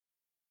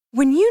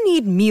When you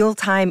need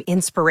mealtime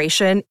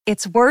inspiration,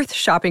 it's worth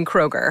shopping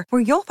Kroger,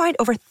 where you'll find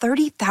over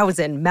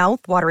 30,000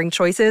 mouth-watering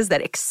choices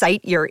that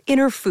excite your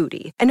inner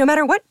foodie. And no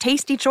matter what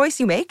tasty choice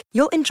you make,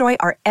 you'll enjoy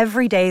our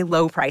everyday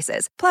low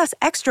prices, plus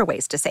extra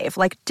ways to save,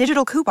 like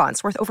digital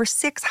coupons worth over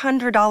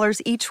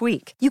 $600 each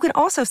week. You can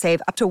also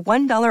save up to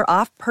 $1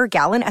 off per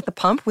gallon at the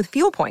pump with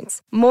fuel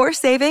points. More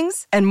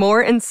savings and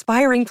more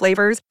inspiring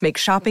flavors make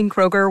shopping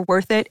Kroger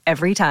worth it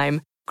every time.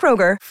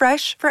 Kroger,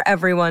 fresh for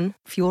everyone.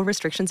 Fuel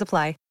restrictions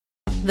apply.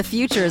 The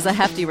future is a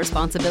hefty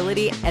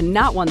responsibility and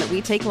not one that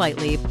we take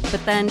lightly.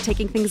 But then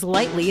taking things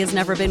lightly has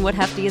never been what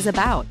Hefty is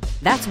about.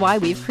 That's why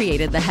we've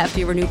created the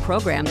Hefty Renew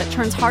program that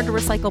turns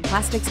hard-to-recycle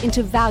plastics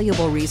into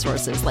valuable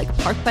resources like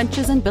park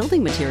benches and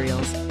building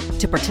materials.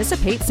 To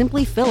participate,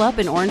 simply fill up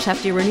an orange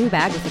Hefty Renew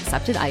bag with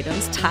accepted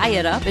items, tie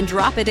it up, and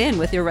drop it in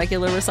with your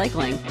regular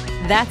recycling.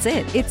 That's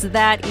it. It's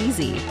that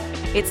easy.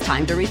 It's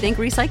time to rethink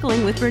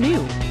recycling with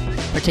Renew.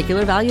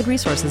 Particular valued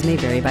resources may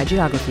vary by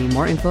geography.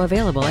 More info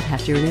available at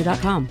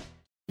heftyrenew.com.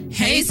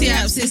 Hey,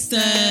 CAP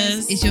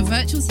sisters. It's your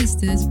virtual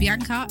sisters,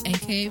 Bianca,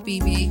 aka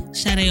BB,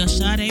 Sade or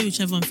Sade,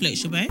 whichever one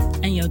floats your boat.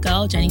 And your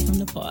girl, Jenny from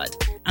the pod.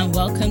 And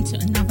welcome to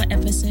another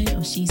episode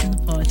of She's in the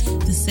Pod,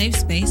 the safe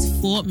space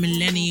for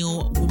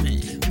millennial women,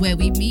 where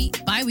we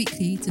meet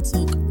bi-weekly to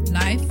talk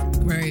life,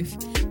 growth,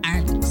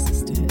 and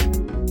sisterhood.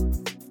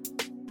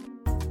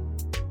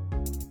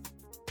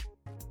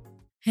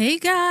 Hey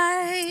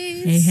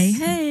guys.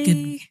 Hey.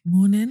 Good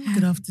morning,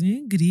 good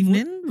afternoon, good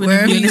evening.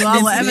 Wherever you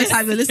are, whatever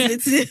time you're listening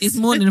to this. It's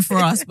morning for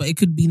us, but it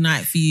could be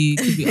night for you. It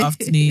could be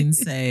afternoon.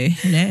 So,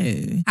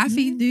 hello.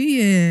 Happy New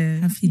Year.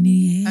 Happy New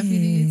Year. Happy New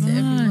Year to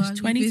everyone.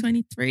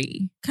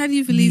 2023. Can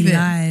you believe it?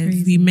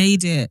 Live. We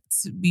made it.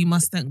 We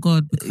must thank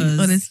God because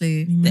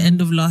honestly, the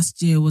end of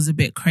last year was a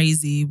bit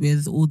crazy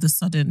with all the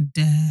sudden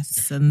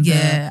deaths and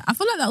I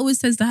feel like that always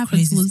tends to happen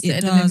towards the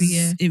end of every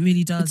year. It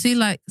really does. Between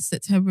like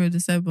September and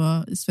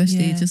December,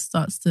 especially, it just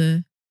starts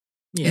to.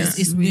 Yeah,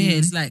 it's really weird.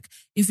 It's like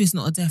if it's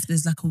not a death,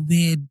 there's like a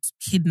weird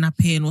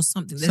kidnapping or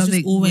something. There's something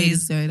just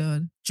always going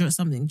on.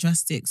 Something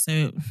drastic.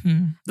 So,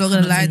 not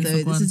gonna lie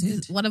though, this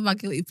is one of my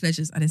guilty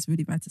pleasures, and it's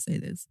really bad to say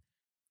this,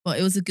 but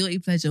it was a guilty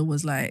pleasure.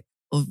 Was like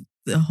of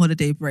the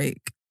holiday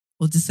break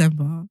of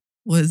December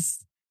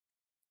was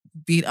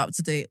being up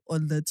to date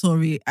on the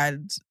Tory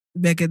and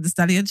Megan Thee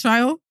Stallion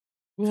trial.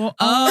 What?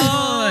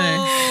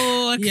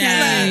 Oh, okay.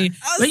 Yeah.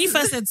 When you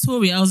first said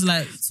Tory, I was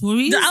like,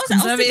 Tory? You thought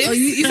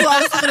I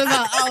was talking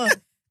about?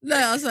 No,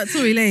 I was like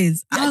Tory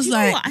Lanez. I was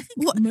like, I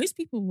think most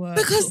people were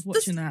because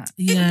watching that.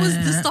 It was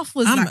the stuff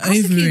was I'm like, over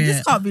it.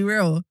 This can't be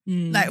real.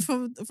 Like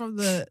from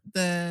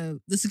the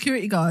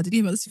security guard. Did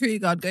you hear about the security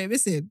guard going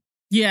missing?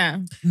 Yeah,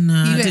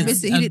 no, he went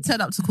missing. He didn't turn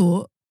up to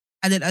court.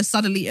 And then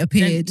suddenly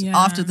appeared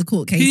after the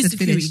court case had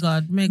finished.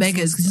 Megan's,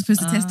 because he's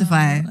supposed to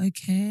testify.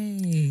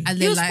 Okay. And he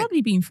then was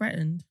probably being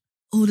threatened.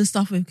 All the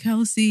stuff with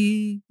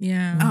Kelsey.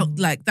 Yeah.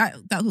 Like that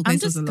whole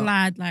case was a lot.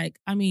 I'm just glad,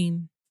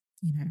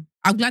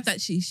 I'm glad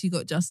that she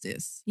got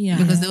justice. Yeah.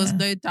 Because there was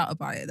no doubt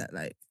about it that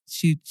like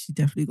she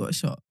definitely got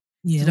shot.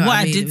 Yeah, you know what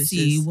I mean? did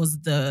see was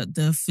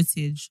the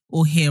footage,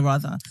 or hear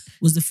rather,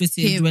 was the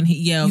footage when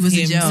he was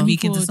in jail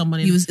speaking to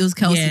someone. It was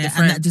Kelsey, the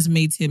friend. And that just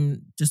made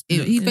him just.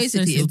 He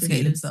basically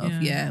implicated himself,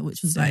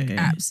 which was like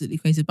absolutely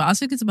crazy. But I was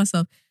thinking to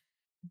myself,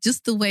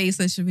 just the way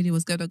social media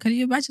was going on. Can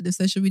you imagine if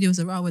social media was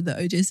around when the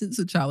O.J.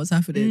 Simpson trial was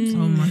happening?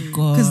 Oh my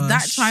god! Because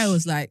that trial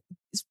was like,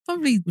 it's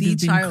probably the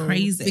trial,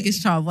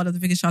 biggest trial, one of the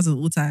biggest trials of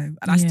all time.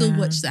 And I still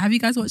watched. Have you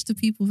guys watched The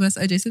People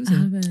versus O.J.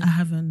 Simpson? I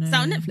haven't. No. Is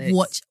that on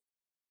Netflix?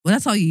 Well,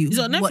 that's how you. Is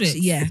it on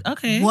Netflix?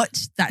 Okay.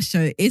 Watch that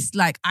show. It's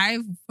like,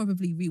 I've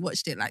probably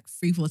rewatched it like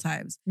 3-4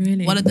 times.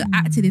 Really? One of the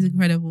acting is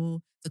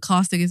incredible. The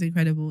casting is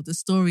incredible. The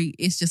story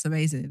is just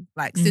amazing.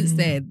 Like, since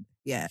then,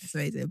 it's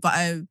amazing. But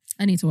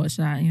I need to watch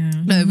that,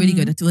 no, really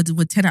good.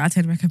 Would 10 out of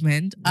 10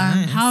 recommend.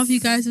 Nice. How have you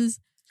guys'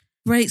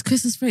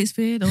 Christmas breaks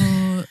been,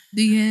 or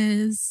New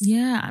Year's?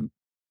 Yeah,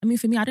 I mean,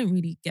 for me, I don't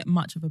really get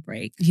much of a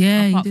break.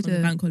 Yeah, apart you from the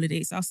bank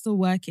holidays. So I was still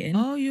working.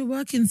 Oh, you're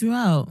working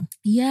throughout?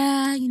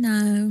 Yeah,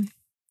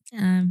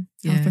 I'm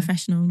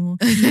professional and all.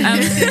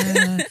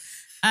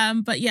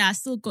 But yeah, I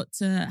still got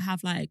to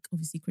have like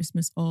obviously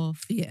Christmas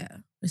off. Yeah.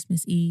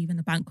 Christmas Eve and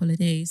the bank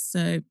holidays. So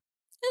it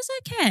was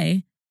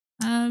okay.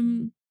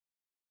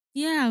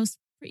 I was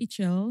pretty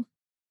chill.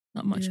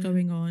 Not much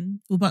going on.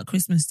 What about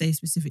Christmas Day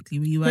specifically?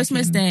 Were you working?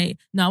 Christmas Day?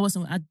 No, I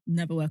wasn't. I'd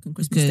never work on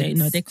Christmas Day.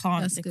 No, they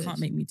can't. They can't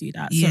make me do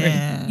that.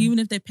 Sorry. Even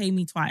if they pay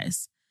me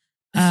twice.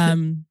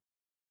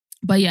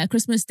 But yeah,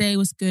 Christmas Day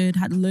was good.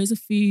 Had loads of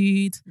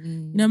food.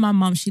 You know, my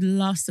mum, she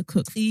loves to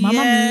cook. My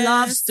mum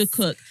loves to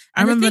cook.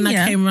 I remember when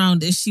I came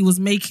around and she was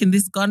making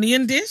this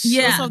Ghanaian dish.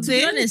 Yeah, or something.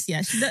 to be honest,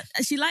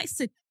 she likes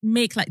to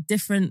make like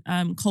different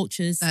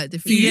cultures.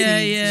 Different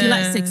She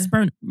likes to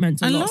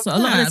experiment a lot. So a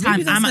lot of the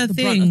time I'm at the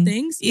brunt of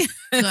things. Yeah.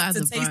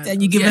 To taste it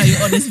and you give her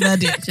your honest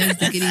verdict.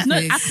 No,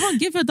 I can't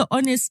give her the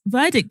honest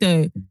verdict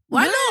though.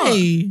 Why not?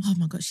 Oh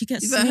my God, she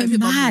gets so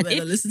mad.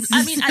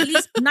 I mean, at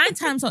least 9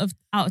 times out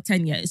of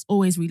 10, it's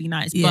always really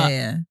nice.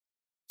 But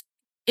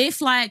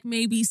if like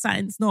maybe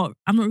something's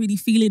I'm not really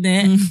feeling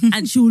it,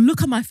 and she'll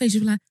look at my face,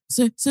 she'll be like,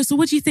 so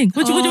what do you think?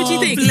 What do you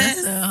think?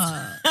 Bless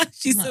her.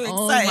 She's so excited.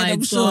 Oh my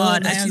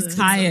God, she's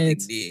tired.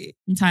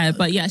 I'm tired,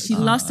 but yeah, she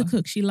loves to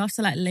cook. She loves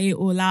to like lay it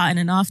all out, and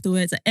then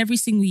afterwards, every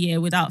single year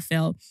without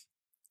fail,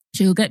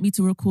 she'll get me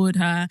to record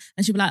her,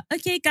 and she'll be like,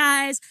 okay,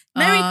 guys,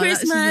 Merry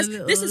Christmas.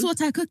 This is what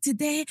I cooked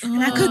today.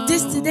 And I cooked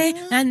this today.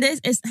 And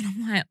this is, and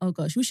I'm like, oh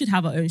gosh, we should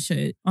have our own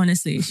show.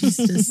 Honestly, she's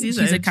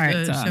a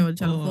character.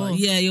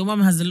 Yeah, your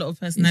mum has a lot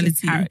of personality.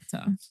 She's a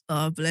character.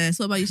 Oh, bless.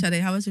 What about you, Shade?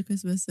 How was your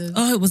Christmas?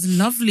 Oh, it was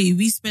lovely.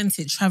 We spent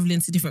it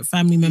traveling to different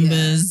family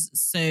members.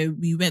 Yeah. So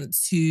we went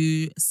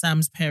to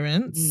Sam's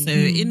parents. So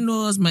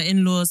my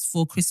in-laws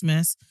for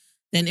Christmas.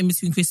 Then in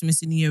between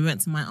Christmas and New Year, we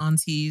went to my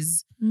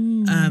auntie's.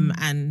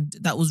 And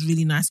that was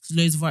really nice because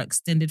loads of our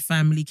extended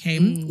family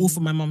came, all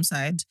from my mom's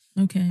side.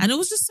 Okay. And it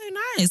was just so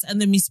nice. And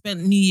then we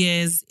spent New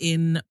Year's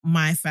in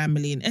my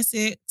family in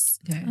Essex.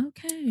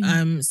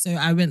 Okay. So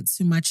I went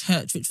to my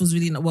church, which was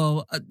really,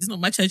 it's not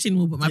my church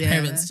anymore, but my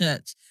parents'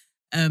 church.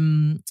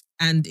 And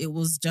it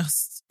was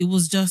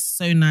just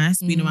so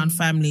nice being around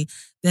family.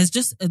 There's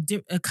just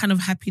a kind of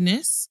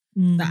happiness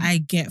that I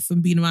get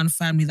from being around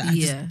family that I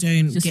just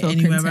don't get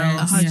anywhere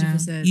else.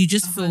 100%. You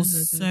just feel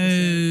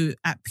so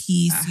at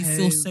peace. You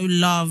feel so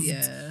loved.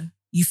 Yeah.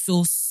 You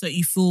feel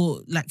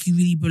like you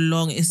really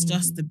belong. It's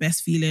just the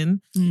best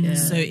feeling. Yeah.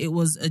 So it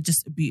was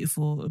just a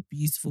beautiful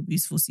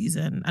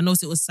season. And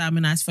also it was Sam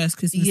and I's first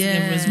Christmas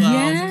together as well.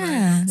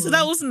 Yeah. So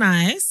that was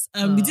nice.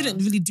 We didn't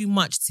really do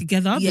much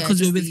together because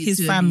we were with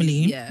his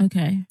family. Yeah.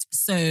 Okay.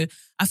 So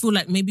I feel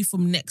like maybe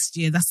from next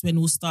year, that's when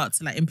we'll start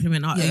to like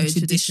implement our own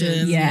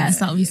tradition. Yes,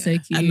 that'll be so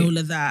cute. And all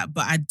of that.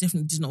 But I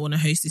definitely did not want to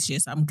host this year.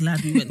 So I'm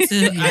glad we went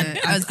to.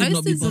 I could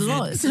not be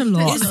bothered. It's a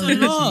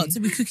lot to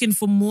be cooking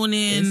from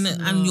morning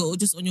and you're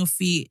just on your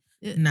feet.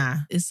 Nah.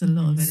 It's a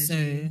lot of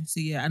energy.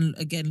 So yeah, and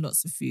again,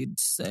 lots of food.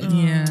 So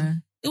yeah.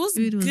 It was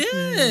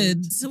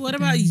good. So what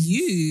about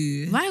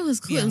you? Mine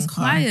was cool. It was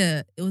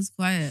quiet. It was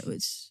quiet,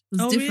 which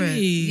was different.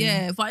 Really?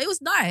 Yeah, but it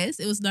was nice.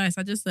 It was nice.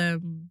 I just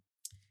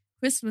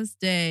Christmas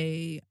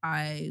Day,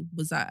 I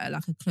was at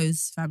like a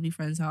close family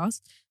friend's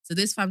house. So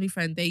this family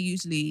friend, they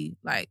usually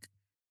like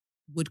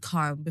would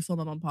come before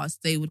my mum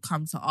passed. They would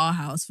come to our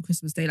house for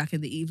Christmas Day, like in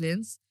the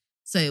evenings.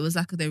 So it was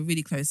like they're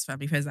really close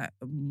family friends.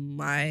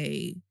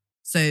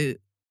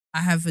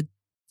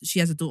 She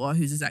has a daughter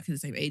who's exactly the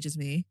same age as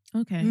me.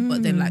 Okay.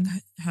 But then like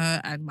her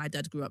and my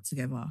dad grew up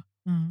together.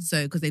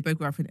 So because they both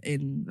grew up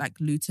in like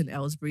Luton,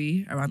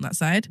 Aylesbury, around that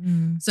side.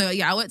 So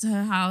yeah, I went to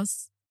her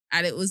house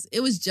and it was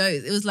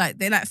jokes. It was like,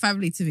 they're like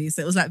family to me.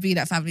 So it was like being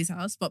at family's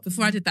house. But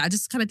before I did that, I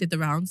just kind of did the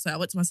rounds. So I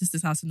went to my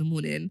sister's house in the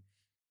morning,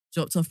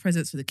 dropped off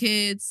presents for the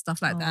kids,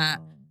 stuff like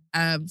that.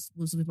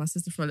 Was with my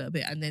sister for a little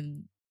bit. And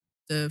then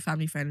the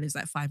family friend lives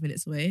like 5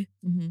 minutes away.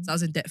 So I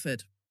was in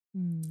Deptford.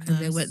 And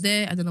then went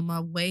there, and then on my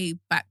way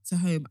back to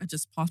home, I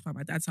just passed by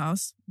my dad's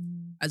house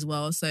as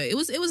well. So it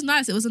was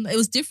nice. It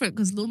was different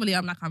because normally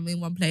I'm in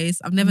one place.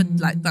 I've never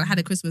had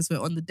a Christmas where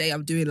on the day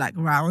I'm doing like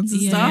rounds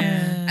and stuff,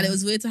 and it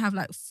was weird to have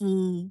like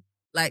full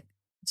like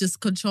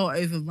just control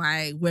over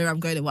where I'm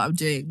going and what I'm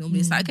doing. Normally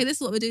it's like, okay, this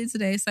is what we're doing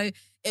today. So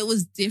it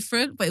was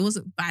different, but it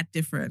wasn't bad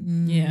different.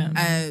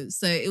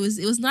 So it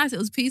was nice. It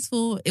was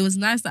peaceful. It was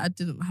nice that I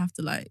didn't have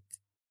to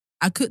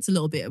I cooked a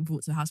little bit and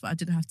brought to the house, but I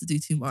didn't have to do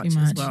too much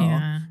as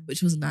well,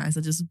 which was nice.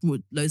 I just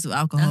brought loads of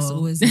alcohol. That's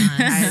always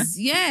nice.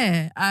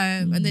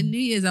 And then New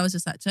Year's, I was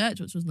just at church,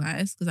 which was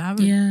nice because I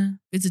haven't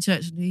been to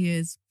church on New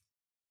Year's.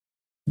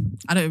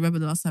 I don't remember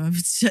the last time I've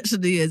been to church on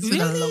New Year's. It's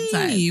been a long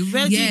time.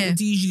 Where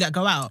do you usually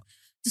go out?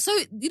 So,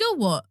 you know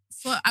what?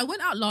 I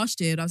went out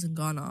last year when I was in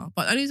Ghana,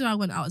 but the only reason I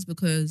went out is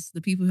because the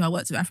people who I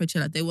worked with at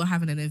Afrochilla, they were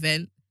having an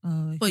event.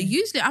 Okay. But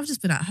usually I've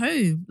just been at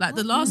home. Like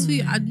the last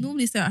week, I'd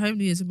normally stay at home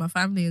New Year's with my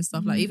family and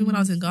stuff. Like even when I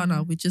was in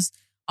Ghana,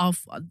 our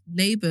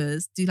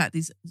neighbours do like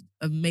this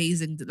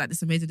amazing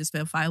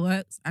display of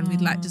fireworks, and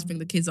we'd like just bring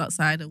the kids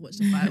outside and watch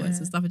the fireworks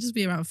and stuff and just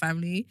be around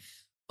family.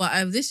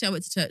 But this year I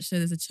went to church. So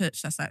there's a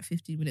church that's like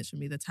 15 minutes from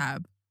me, the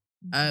Tab.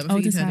 I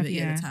think you've heard of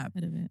it, the Tab.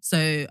 Heard of it.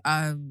 So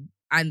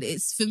and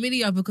it's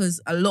familiar because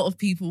a lot of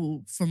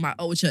people from my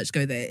old church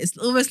go there. It's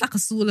almost like a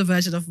smaller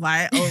version of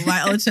my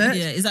old church.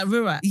 Is that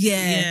Rurak?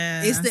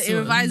 Yeah. It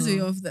reminds me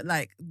of the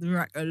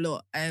Rurak a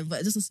lot.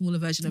 But just a smaller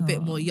version, a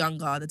bit more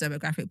younger, the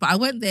demographic. But I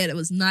went there and it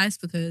was nice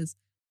because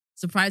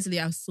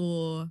surprisingly I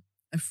saw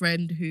a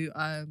friend who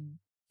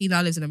he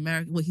now lives in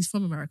America. Well, he's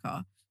from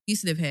America. He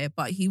used to live here,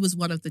 but he was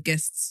one of the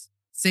guest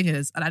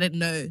singers and I didn't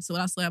know. So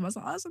when I saw him, I was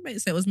like, oh, that's amazing.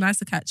 So it was nice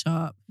to catch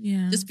up.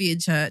 Yeah. Just be in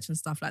church and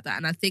stuff like that.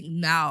 And I think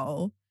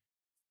now,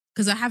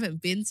 because I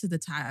haven't been to the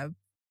Tab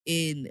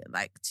in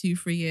like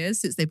 2-3 years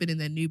since they've been in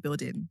their new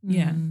building.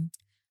 Yeah. And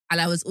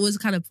I was always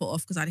kind of put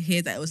off because I'd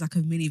hear that it was like a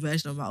mini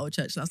version of my old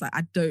church. And I was like,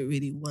 I don't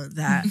really want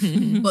that.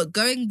 But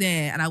going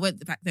there, and I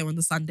went back there on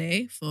the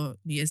Sunday for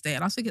New Year's Day.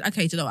 And I was thinking,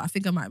 okay, do you know what? I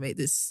think I might make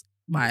this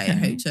my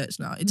home church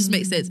now. It just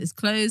makes sense. It's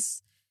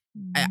close.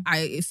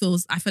 I feel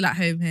at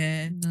home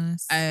here.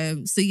 Nice.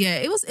 So yeah,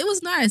 it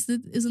was nice.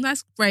 It was a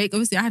nice break.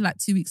 Obviously, I had like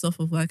 2 weeks off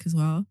of work as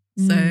well.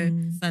 So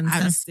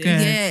fantastic.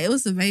 Yeah, it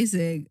was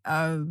amazing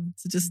to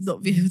just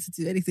not be able to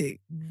do anything.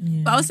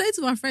 Yeah. But I was saying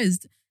to my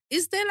friends,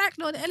 is there like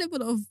not an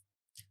element of,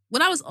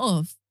 when I was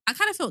off, I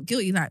kind of felt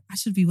guilty, like I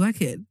should be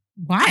working.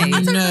 Why? I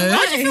don't know why.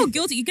 Why do you feel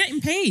guilty? You're getting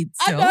paid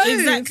still. I know,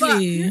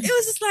 exactly. It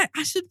was just like,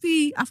 I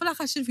feel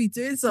like I should be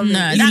doing something.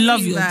 No, you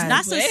love your job.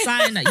 That's a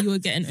sign that you were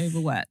getting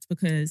overworked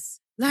because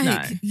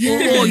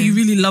or you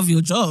really love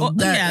your job.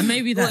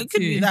 Maybe that it could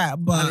be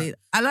that, but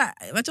I like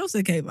my job's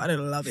okay, but I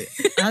don't love it.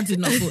 I did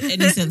not feel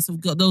any sense of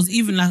guilt. There was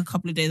even like a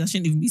couple of days, I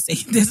shouldn't even be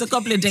saying, there's a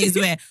couple of days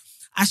where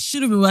I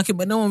should have been working,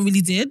 but no one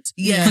really did.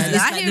 Yeah, because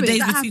it's like the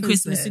days between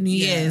Christmas and New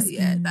Year's.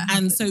 Yeah,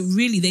 and so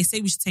really, they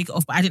say we should take it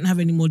off, but I didn't have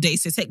any more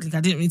days. So technically,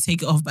 I didn't really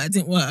take it off, but I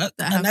didn't work,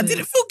 and I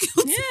didn't feel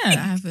guilty.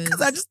 Yeah,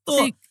 because I just thought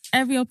take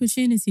every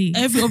opportunity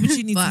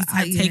to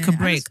take a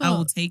break, I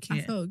will take it.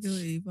 I felt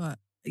guilty, but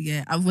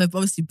yeah, we're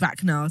obviously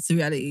back now to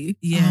reality.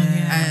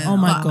 Yeah. Oh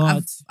my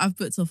God, I've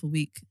booked off a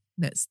week.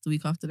 The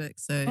week after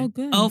next. So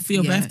good. For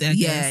your birthday, I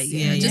guess.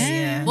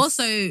 Yeah.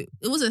 Also, it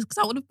was because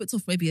I would have booked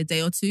off maybe a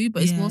day or two,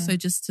 but it's more so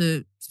just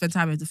to spend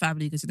time with the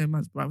family because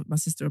my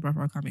sister and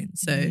brother are coming.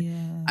 So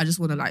I just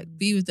want to like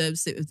be with them,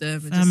 sit with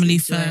them, and family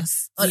just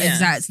first.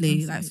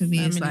 Exactly. Like for me,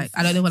 it's like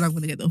I don't know when I'm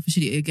going to get the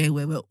opportunity again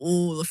where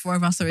all the four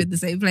of us are in the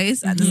same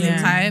place at the same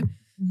time.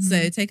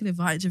 So taking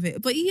advantage of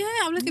it. But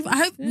I'm looking.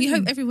 We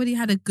hope everybody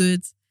had a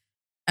good.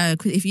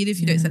 If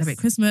you don't celebrate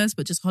Christmas,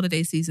 but just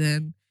holiday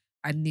season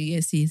and New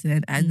Year's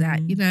season, and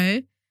that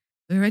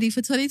we're ready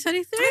for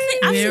 2023.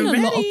 I've seen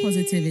a lot of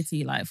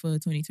positivity like for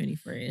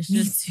 2023. It's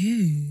just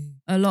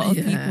a lot of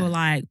people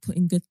like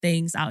putting good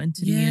things out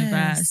into the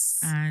universe,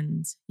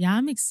 and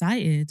I'm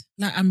excited.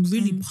 Like I'm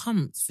really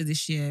pumped for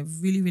this year.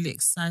 Really, really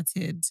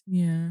excited.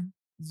 Yeah.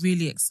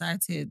 Really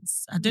excited.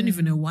 I don't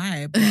even know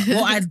why, but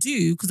I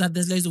do because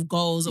there's loads of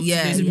goals.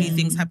 Obviously, loads of new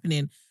things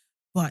happening.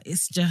 But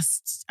it's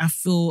just I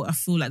feel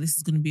like this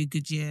is going to be a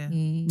good year.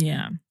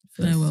 Yeah.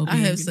 I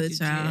hope so,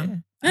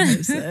 child. I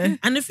hope so.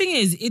 And the thing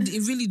is,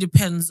 it really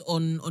depends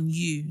on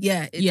you.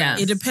 Yeah.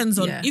 It depends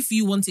on if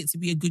you want it to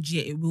be a good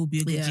year, it will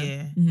be a good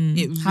year. Mm-hmm.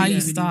 It really, how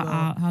you start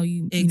out, how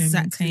you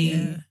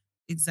maintain.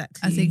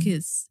 Exactly. I think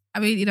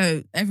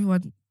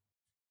everyone,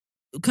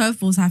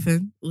 curveballs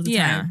happen all the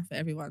time for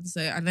everyone.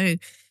 So I know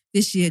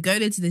this year,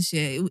 going into this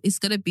year, it's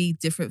going to be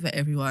different for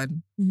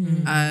everyone.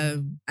 Mm-hmm.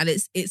 And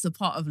it's a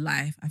part of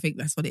life. I think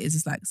that's what it is.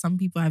 It's like some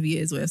people have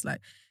years where it's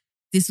like,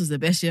 this was the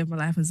best year of my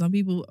life, and some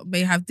people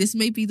this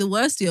may be the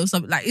worst year of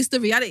something. Like, it's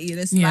the reality in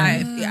this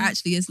life. It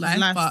actually is life.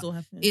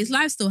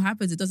 Life still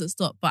happens. It doesn't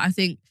stop. But I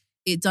think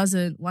it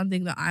doesn't. One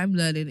thing that I'm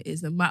learning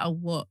is no matter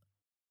what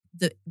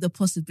the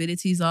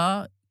possibilities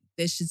are,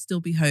 there should still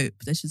be hope.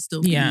 There should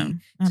still be. Do you know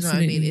what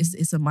I mean?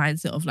 It's a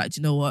mindset of like,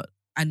 do you know what?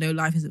 I know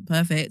life isn't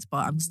perfect,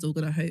 but I'm still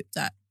gonna hope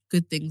that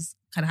good things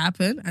can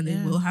happen, and they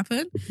will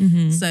happen.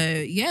 Mm-hmm. So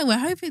we're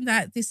hoping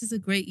that this is a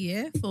great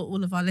year for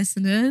all of our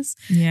listeners.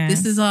 Yeah,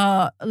 this is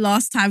our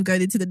last time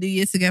going into the new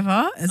year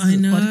together as a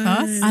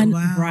podcast. And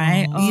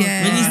right,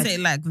 when you say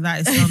it like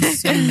that, it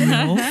sounds so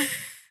real.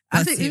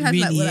 I think we've had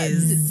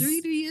really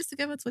 3 New Years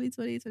together: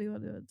 2020,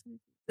 21.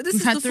 This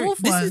is the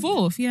fourth one. This is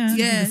fourth,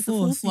 yeah, the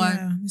fourth one.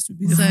 Yeah, this would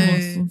be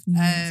the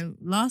fourth.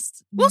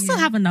 Last we'll still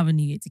have another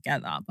New Year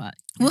together, but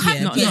we'll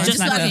have not as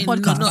a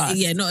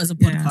podcast. Not as a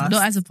podcast.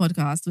 Not as a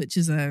podcast, which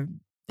is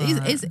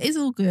it's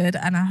all good,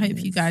 and I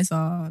hope you guys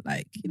are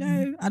like,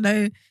 I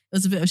know it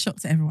was a bit of a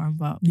shock to everyone,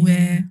 but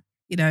we're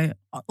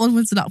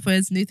onwards and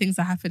upwards. New things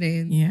are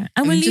happening. Yeah,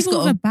 and we're leaving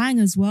with a bang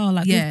as well.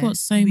 Like we've got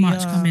so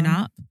much coming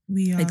up.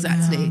 We are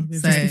exactly. Yeah,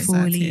 so just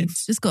before we leave,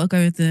 just got to go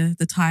with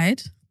the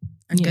tide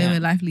and go where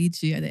life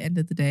leads you at the end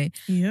of the day.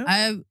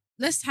 Yeah.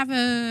 Let's have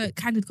a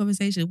candid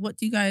conversation. What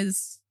do you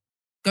guys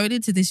going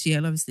into this year?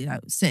 And obviously,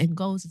 like setting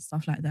goals and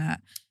stuff like that.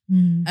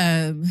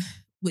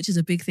 Which is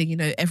a big thing.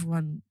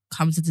 Everyone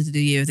comes into the new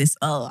year with this.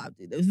 Oh, I'm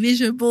doing a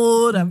vision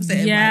board. I'm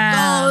setting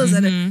my goals,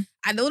 and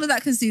all of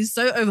that can seem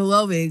so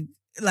overwhelming.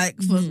 Like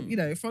for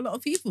for a lot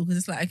of people, because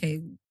it's like,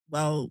 okay,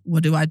 well,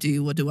 what do I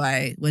do? Where do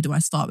I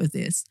start with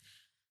this?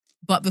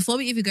 But before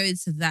we even go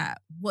into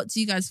that, what do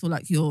you guys feel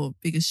like your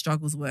biggest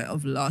struggles were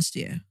of last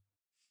year?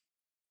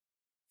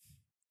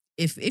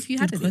 If you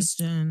had a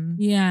question,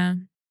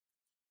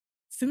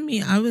 for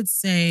me, I would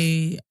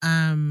say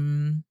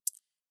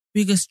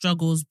biggest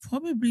struggles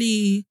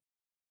probably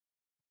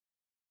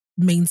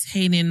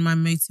maintaining my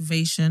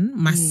motivation,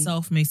 my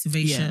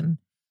self-motivation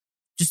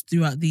just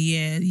throughout the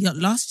year.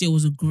 Last year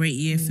was a great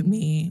year for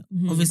me.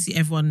 Obviously,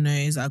 everyone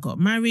knows I got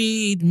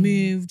married,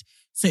 moved.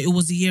 So it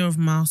was a year of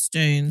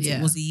milestones.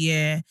 It was a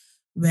year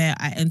where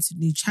I entered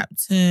new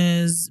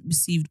chapters,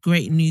 received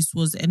great news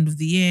towards the end of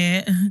the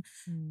year.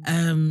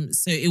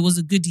 So it was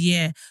a good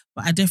year.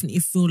 But I definitely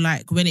feel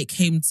like when it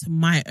came to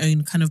my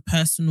own kind of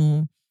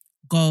personal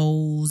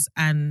goals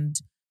and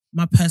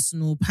my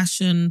personal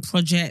passion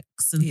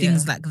projects and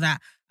things like that,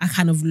 I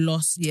kind of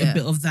lost a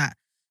bit of that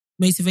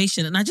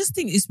motivation. And I just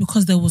think it's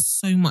because there was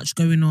so much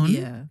going on.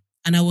 Yeah.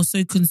 And I was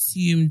so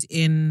consumed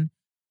in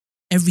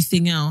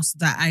everything else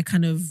that I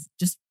kind of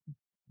just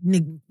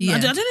I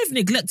don't know if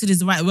neglected is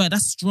the right word.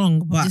 That's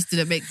strong, but you just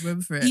didn't make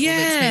room for it.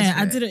 Yeah,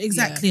 I didn't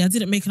exactly. Yeah. I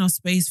didn't make enough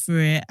space for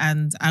it,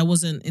 and I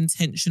wasn't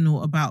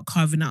intentional about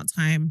carving out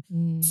time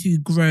to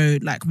grow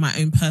like my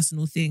own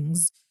personal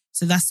things.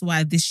 So that's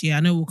why this year,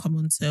 I know we'll come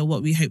on to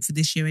what we hope for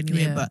this year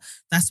anyway, but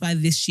that's why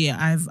this year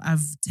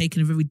I've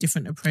taken a very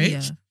different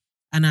approach,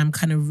 and I'm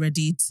kind of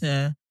ready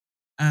to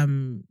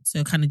kind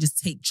of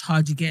just take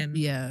charge again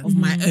of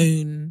my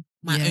own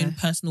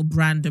personal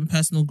brand and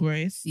personal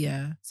growth.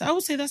 Yeah. So I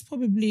would say that's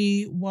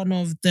probably one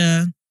of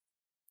the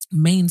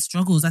main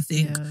struggles, I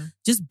think.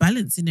 Just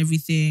balancing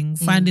everything,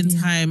 finding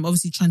time,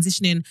 obviously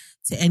transitioning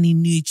to any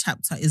new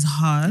chapter is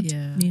hard.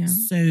 Yeah.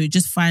 So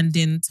just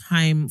finding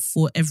time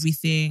for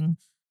everything.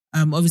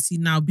 Obviously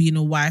now being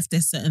a wife,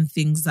 there's certain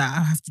things that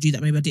I have to do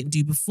that maybe I didn't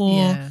do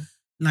before.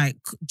 Like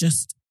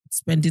just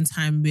spending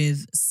time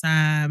with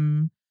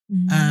Sam,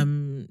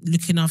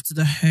 looking after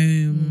the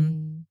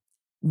home,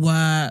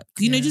 work,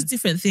 you know, just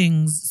different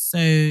things.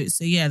 So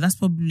yeah, that's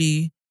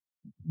probably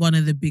one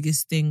of the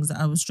biggest things that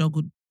I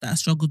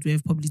struggled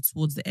with probably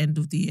towards the end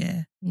of the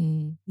year.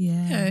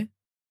 Yeah. Okay.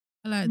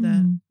 I like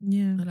that.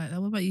 Yeah. I like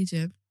that. What about you,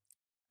 Jim?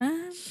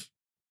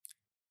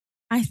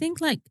 I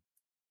think like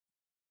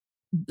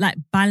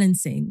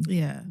balancing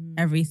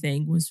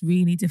everything was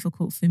really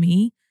difficult for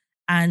me,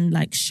 and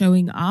like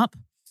showing up.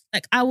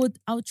 Like I would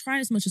try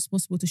as much as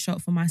possible to show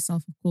up for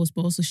myself, of course,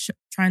 but also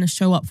trying to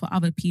show up for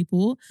other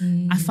people.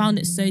 I found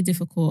it so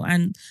difficult,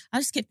 and I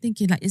just kept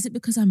thinking, like, is it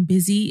because I'm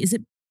busy? Is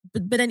it?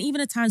 But then even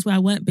at times where I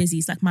weren't busy,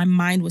 it's like my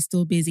mind was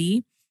still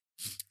busy.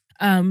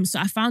 So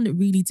I found it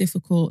really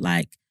difficult.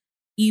 Like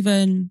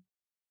even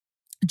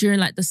during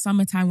like the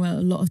summertime where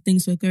a lot of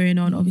things were going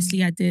on,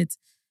 obviously I did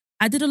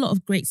a lot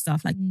of great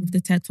stuff, like with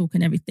the TED Talk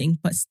and everything,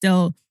 but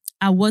still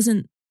I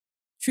wasn't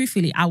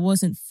fully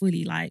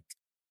like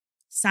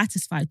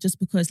satisfied, just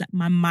because like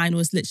my mind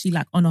was literally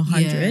like on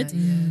 100.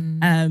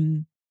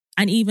 And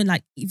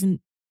even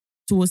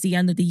towards the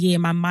end of the year,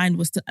 my mind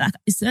was still like,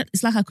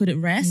 it's like I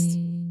couldn't rest.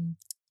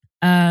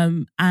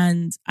 And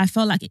I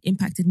felt like it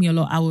impacted me a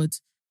lot. I would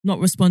not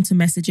respond to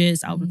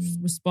messages. I would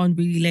respond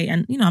really late,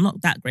 and you know, I'm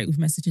not that great with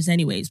messages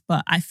anyways,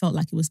 but I felt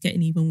like it was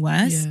getting even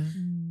worse.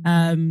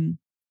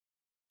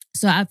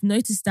 So I've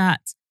noticed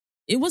that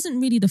it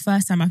wasn't really the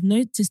first time. I've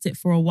noticed it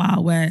for a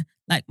while, where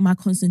like my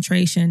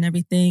concentration and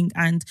everything,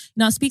 and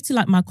you know, I speak to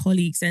like my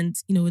colleagues, and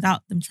you know,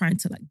 without them trying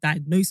to like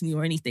diagnose me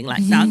or anything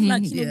like that, I'm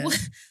like, you know, what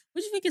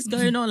do you think is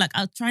going on? Like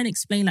I'll try and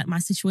explain like my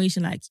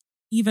situation. Like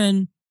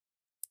even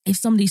if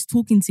somebody's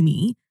talking to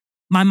me,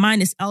 my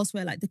mind is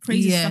elsewhere. Like the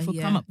crazy stuff will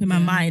come up in my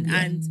mind,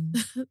 and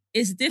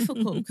it's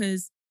difficult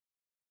because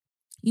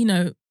you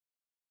know,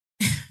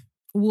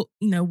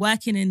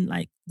 working in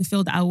like the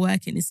field that I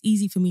work in, it's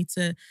easy for me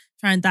to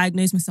try and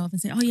diagnose myself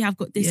and say, oh yeah, I've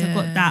got this, I've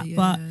got that.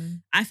 But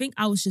I think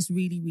I was just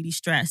really, really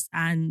stressed,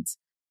 and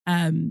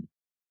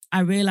I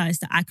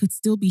realized that I could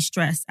still be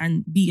stressed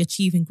and be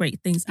achieving great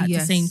things at the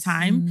same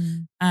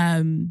time.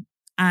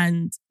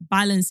 And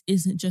balance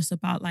isn't just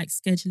about like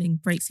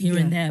scheduling breaks here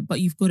and there,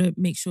 but you've got to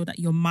make sure that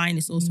your mind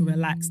is also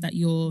relaxed, that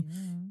you're,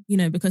 you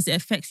know, because it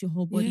affects your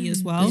whole body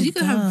as well. Because you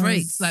can have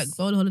breaks, like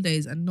go on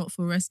holidays and not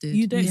feel rested.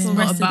 You don't feel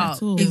rested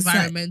at all.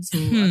 Environmental.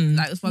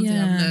 Like that's one thing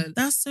I've learned.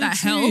 That's so that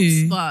true.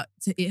 Helps, but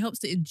it helps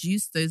to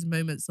induce those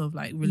moments of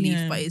like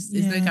relief, but it's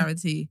no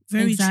guarantee.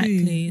 Very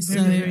true.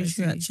 So very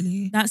true,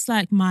 actually. That's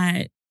like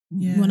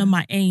one of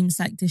my aims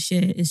like this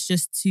year is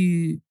just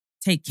to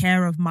take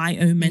care of my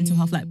own mental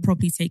health, like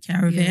properly take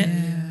care of it.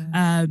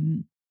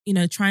 You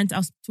know, I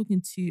was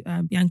talking to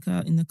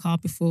Bianca in the car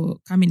before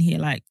coming here,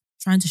 like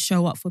trying to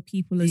show up for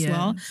people as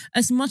well,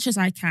 as much as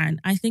I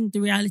can. I think the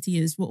reality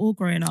is we're all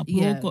growing up,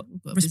 we've all got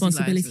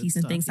responsibilities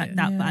and things like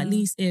that. But at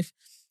least if,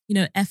 you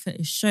know, effort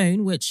is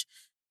shown, which,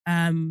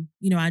 you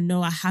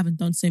know I haven't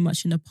done so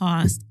much in the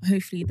past,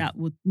 hopefully that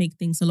would make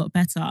things a lot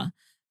better.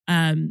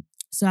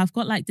 So I've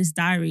got like this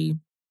diary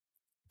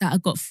that I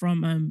got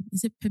from,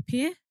 is it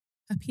Papier?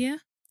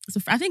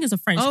 I think it's a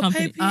French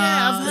company. Papier.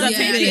 I've heard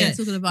Papier.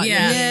 Talking about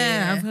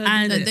I've heard.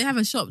 And they have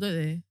a shop, don't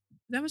they?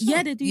 They have a shop?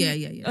 Yeah, they do.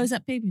 Yeah. Oh, is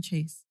that Paper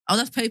Chase? Oh,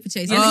 that's Paper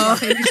Chase. Paper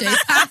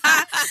Chase.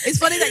 It's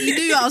funny that you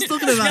knew what I was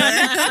talking about.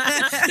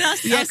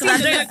 Because I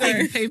don't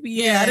think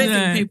Papier. I don't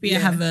think Papier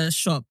have a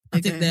shop. I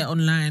think they're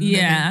online.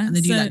 Yeah, and they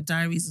do like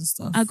diaries and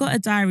stuff. I got a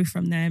diary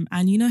from them,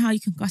 and you know how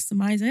you can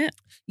customize it?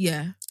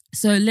 Yeah.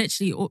 So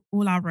literally,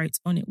 all I wrote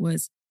on it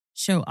was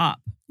show up.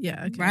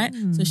 Yeah. Okay. Right.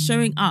 So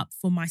showing up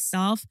for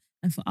myself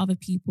and for other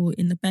people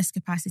in the best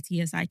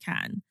capacity as I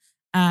can.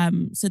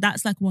 So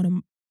that's like one of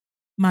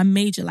my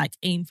major like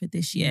aim for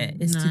this year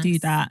is to do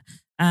that.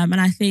 And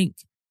I think,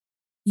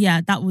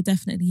 that will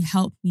definitely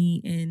help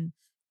me in,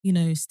 you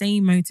know,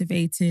 staying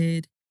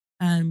motivated,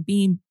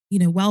 being, you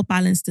know, well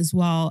balanced as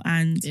well.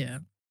 And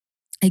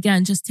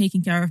again, just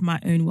taking care of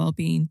my own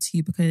well-being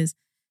too, because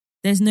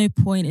there's no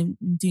point in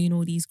doing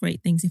all these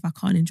great things if I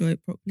can't enjoy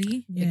it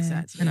properly. Yeah.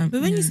 Exactly.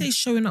 But when you say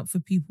showing up for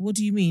people, what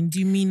do you mean? Do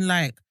you mean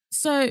like...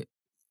 So...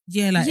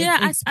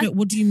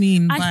 what do you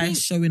mean by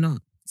showing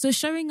up? So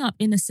showing up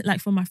like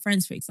for my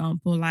friends, for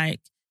example, like,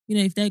 you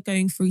know, if they're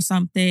going through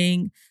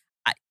something,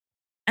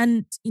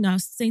 and you know, I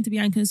was saying to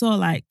Bianca as well,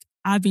 like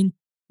I've been,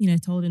 you know,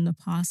 told in the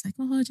past, like,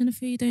 oh,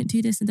 Jennifer, you don't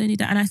do this and don't do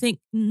that. And I think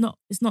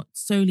it's not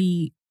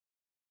solely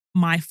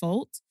my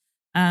fault.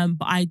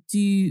 But I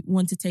do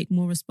want to take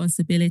more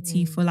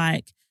responsibility for,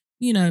 like,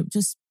 you know,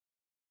 just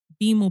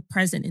be more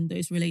present in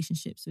those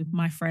relationships with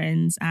my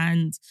friends.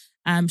 And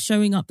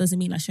showing up doesn't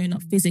mean like showing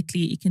up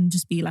physically. It can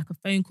just be like a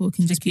phone call, it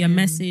can just be a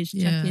message,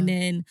 checking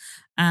in.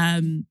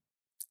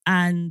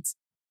 And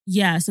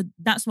yeah, so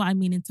that's what I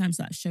mean in terms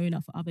of like showing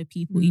up for other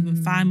people, even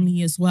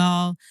family as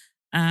well.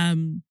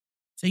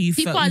 So you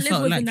people felt, I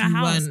live with in the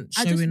house,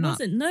 I just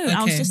wasn't. No, okay.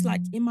 I was just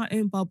like in my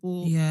own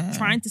bubble,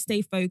 trying to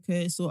stay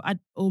focused,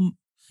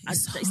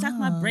 it's like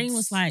my brain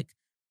was like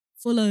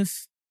full of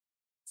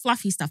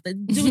fluffy stuff. There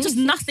was just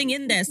nothing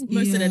in there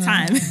most of the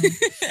time.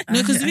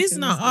 No, because the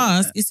reason I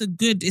ask, it's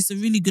a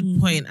really good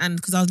point. And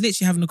because I was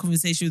literally having a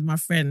conversation with my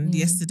friend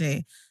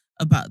yesterday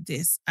about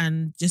this,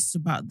 and just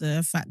about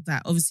the fact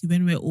that obviously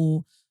when we're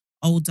all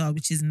older,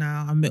 which is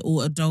now, and we're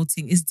all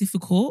adulting, it's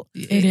difficult.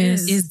 It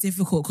is. It's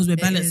difficult because we're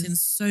balancing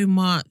so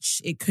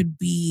much. It could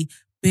be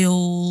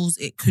bills,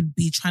 it could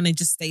be trying to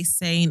just stay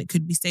sane, it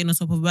could be staying on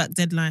top of work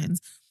deadlines.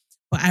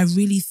 But I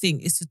really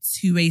think it's a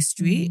two-way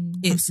street.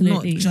 It's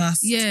absolutely. not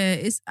just...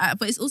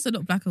 but it's also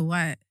not black and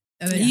white.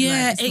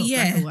 Black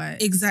and white.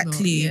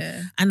 Exactly.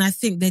 And I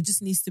think there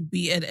just needs to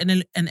be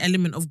an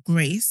element of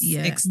grace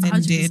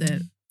extended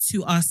 100%.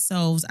 To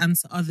ourselves and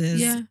to others.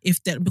 Yeah.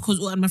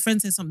 And my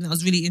friend said something that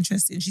was really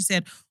interesting. She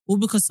said, all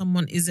because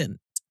someone isn't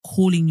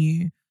calling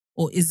you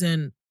or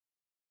isn't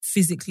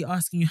physically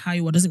asking you how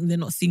you are, doesn't mean they're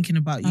not thinking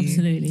about you.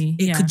 Absolutely.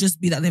 It could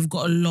just be that they've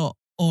got a lot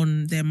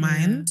on their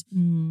mind.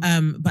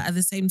 But at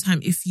the same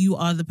time, if you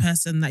are the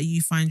person that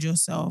you find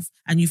yourself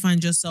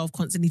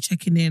constantly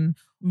checking in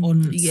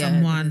on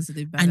someone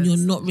and you're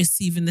not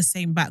receiving the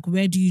same back,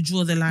 where do you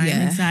draw the line?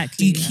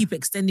 Exactly. Do you keep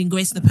extending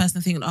grace to the person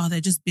thinking, oh, they're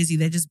just busy.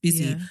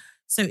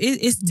 So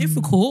it's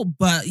difficult,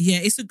 but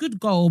it's a good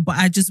goal. But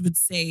I just would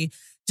say,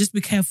 just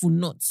be careful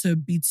not to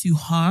be too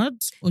hard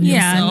on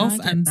yourself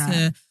and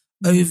to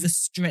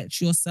overstretch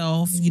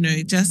yourself, you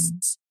know,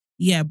 just...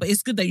 Yeah, but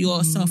it's good that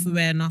you're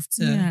self-aware enough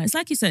to... Yeah, it's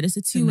like you said, it's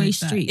a two-way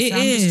street. So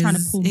I'm just trying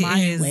to pull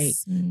my weight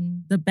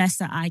the best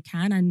that I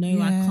can. I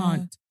know I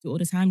can't do it all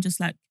the time, just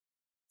like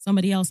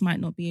somebody else might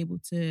not be able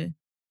to,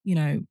 you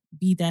know,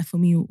 be there for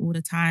me all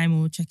the time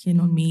or check in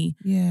on me.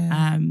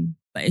 Yeah.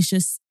 But it's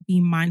just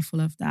being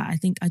mindful of that. I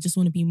think I just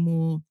want to be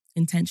more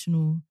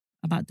intentional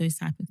about those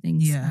type of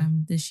things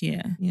this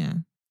year. Yeah.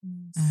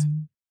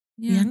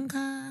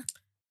 Bianca...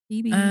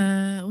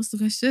 what's the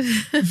question?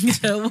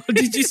 What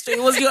did you say?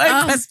 It was your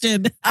own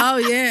question. Oh,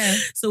 yeah.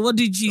 So what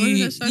did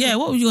you...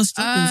 what were your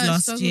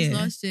struggles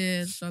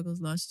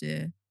Struggles last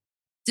year.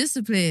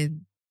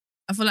 Discipline.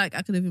 I feel like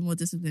I could have been more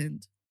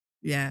disciplined.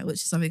 Yeah, which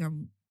is something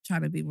I'm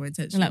trying to be more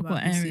intentional about.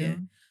 Like what area?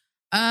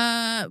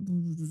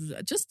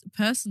 Just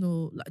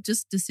personal, like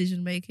just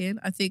decision making.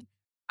 I think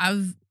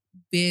I'm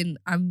getting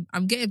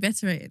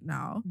better at it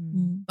now.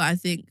 But I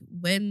think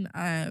when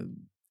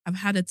I've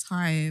had a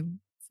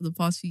time for the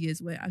past few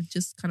years where I've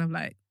just kind of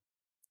like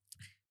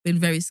been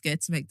very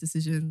scared to make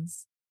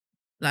decisions.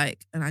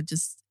 Like, and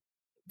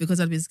because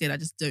I've been scared, I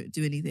just don't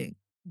do anything.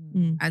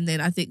 And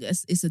then I think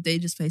it's a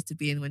dangerous place to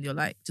be in when you're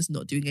like just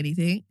not doing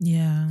anything.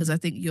 Yeah. Because I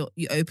think you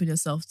open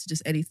yourself to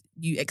just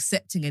you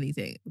accepting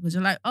anything because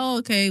you're like, oh,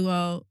 okay,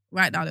 well,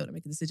 right now I don't want to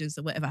make a decision,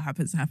 so whatever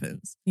happens,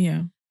 happens.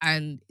 Yeah.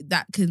 And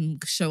that can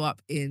show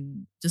up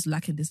in just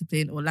lacking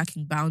discipline or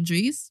lacking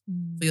boundaries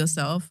for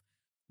yourself,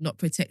 not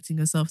protecting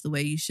yourself the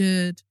way you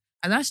should.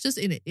 And that's just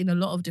in a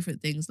lot of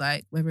different things,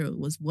 like whether it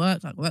was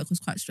work. Like work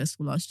was quite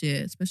stressful last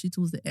year, especially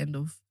towards the end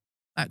of,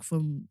 like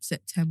from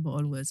September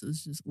onwards. It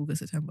was just August,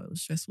 September. It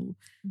was stressful.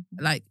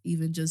 Like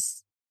even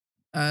just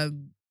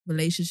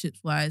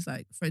relationships-wise,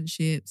 like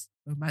friendships,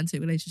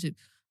 romantic relationships.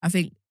 I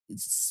think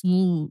it's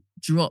small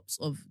drops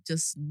of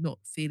just not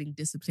feeling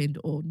disciplined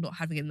or not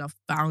having enough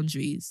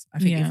boundaries. I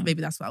think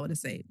maybe that's what I want to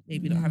say.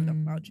 Maybe not having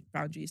enough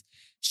boundaries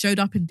showed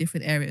up in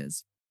different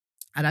areas.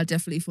 And I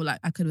definitely feel like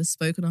I could have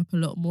spoken up a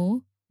lot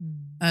more.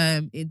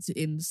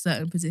 In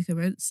certain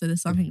predicaments. So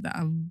there's something that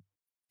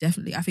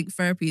I think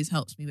therapy has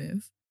helped me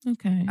with.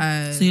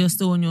 Okay. So you're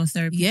still on your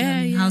therapy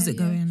journey. How's it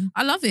going?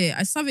 I love it.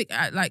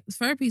 Like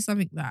therapy is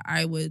something that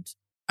I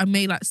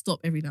may like stop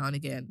every now and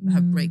again,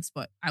 have breaks,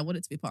 but I want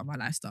it to be part of my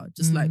lifestyle.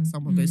 Just like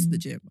someone goes to the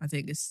gym. I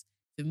think it's,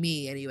 for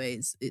me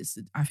anyways,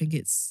 I think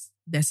it's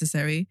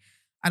necessary.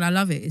 And I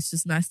love it. It's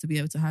just nice to be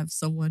able to have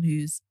someone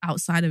who's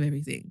outside of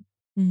everything.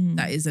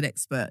 That is an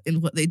expert in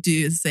what they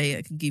do and say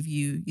it can give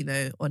you, you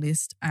know,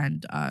 honest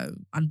and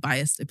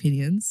unbiased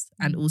opinions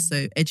and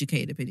also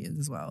educated opinions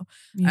as well.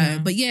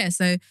 But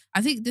so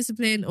I think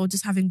discipline or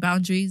just having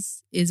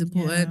boundaries is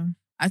important. Yeah.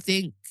 I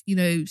think, you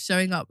know,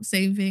 showing up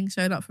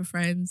for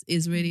friends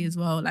is really as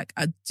well. Like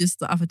just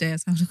the other day I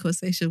was having a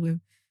conversation with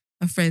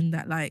a friend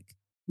that like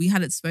we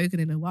hadn't spoken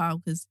in a while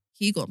because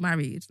he got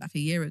married like a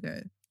year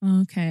ago.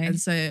 Okay. And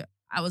so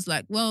I was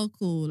like, well,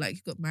 cool, like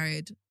you got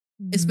married.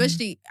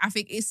 Especially, I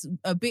think it's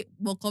a bit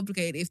more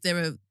complicated if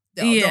they're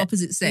the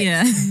opposite sex.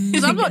 Yeah.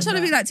 Because I'm not trying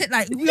to be like,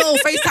 yo,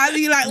 FaceTime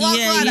you like, what?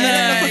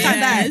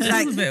 like, I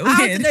have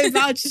to know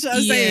boundaries. What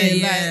I'm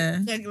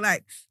saying,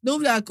 like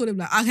normally I call him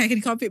like, okay, can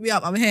you come pick me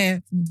up? I'm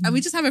here, and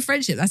we just have a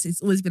friendship.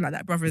 It's always been like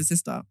that, brother and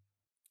sister.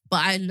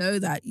 But I know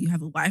that you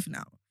have a wife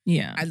now,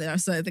 and there are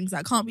certain things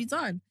that can't be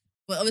done.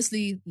 But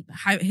obviously,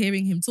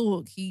 hearing him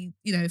talk, he,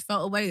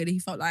 felt away and he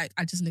felt like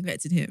I just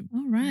neglected him.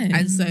 All right.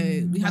 And so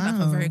we had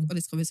like a very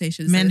honest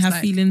conversation. Men so have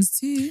like, feelings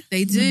too.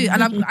 They do,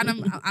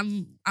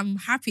 and I'm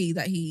happy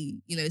that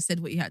he, said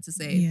what he had to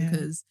say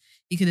because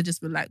he could have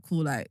just been like,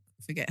 cool, like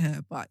forget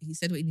her. But he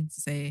said what he needed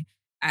to say,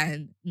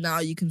 and now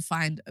you can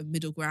find a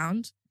middle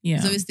ground. Yeah.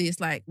 So obviously, it's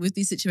like with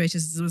these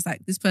situations, it was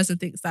like this person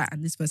thinks that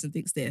and this person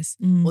thinks this,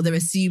 or they're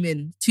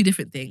assuming two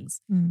different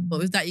things. But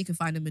with that, you can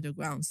find a middle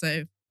ground.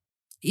 So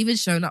even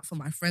showing up for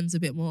my friends a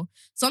bit more.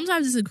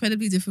 Sometimes it's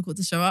incredibly difficult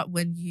to show up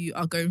when you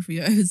are going through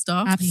your own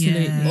stuff.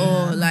 Absolutely.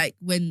 Or like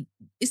when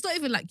it's not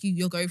even like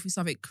you're going through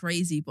something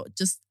crazy, but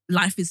just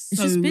life is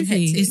so just busy.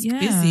 hectic. It's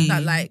busy.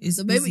 That like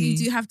the moment you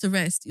do have to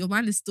rest, your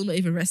mind is still not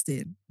even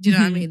resting. Do you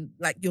know what I mean?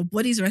 Like your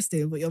body's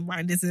resting, but your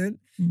mind isn't.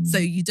 So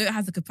you don't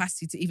have the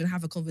capacity to even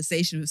have a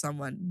conversation with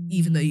someone,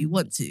 even though you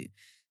want to.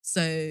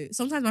 So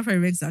sometimes my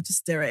phone rings and I just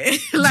stare at it.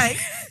 Like,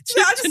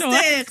 I just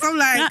stare. I'm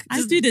like,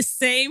 I do the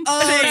same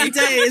thing. The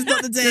day is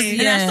not the day.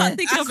 And I start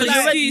thinking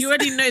of you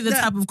already know the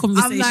type of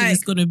conversation like,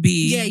 it's going to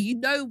be. Yeah, you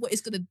know what it's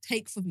going to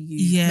take from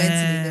you mentally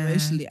and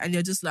emotionally. And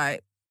you're just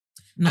like,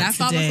 and I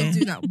found myself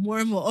doing that more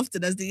and more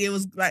often as the year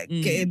was like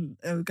getting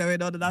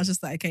going on. And I was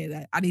just like, okay,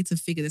 like, I need to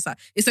figure this out.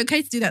 It's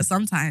okay to do that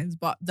sometimes,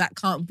 but that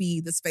can't be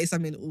the space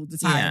I'm in all the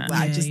time where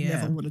I just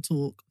never want to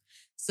talk.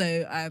 So,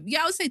 I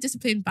would say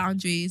discipline,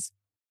 boundaries,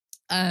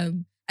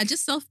 and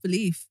just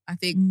self-belief. I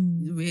think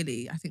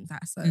really, I think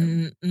that's I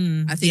think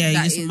you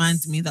just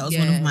reminded me that was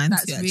one of mine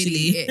too, actually.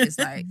 Really it is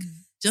like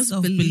just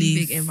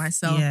believing in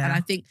myself. And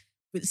I think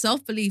with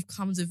self-belief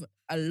comes with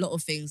a lot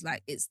of things.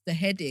 Like it's the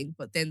heading,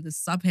 but then the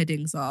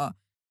subheadings are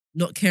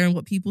not caring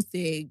what people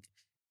think.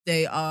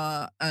 They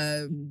are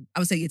I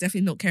would say you're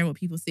definitely not caring what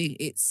people think.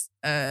 It's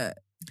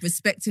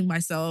respecting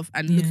myself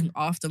and looking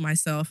after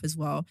myself as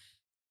well.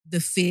 The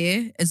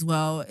fear as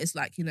well. It's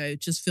like,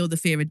 just feel the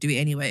fear and do it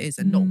anyways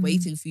and not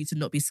waiting for you to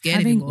not be scared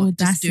anymore.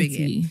 Audacity. Just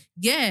doing it.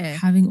 Yeah.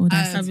 Having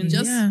audacity.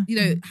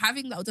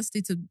 Having that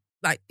audacity to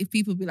like, if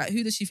people be like,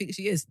 who does she think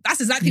she is? That's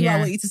exactly what I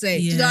want you to say.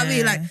 Do you know what I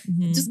mean? Like,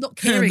 just not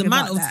caring the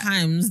about amount of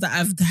times that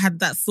I've had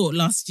that thought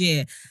last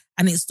year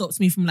and it stops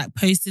me from like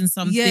posting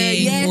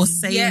something or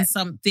saying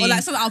something. Or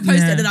like something I'll post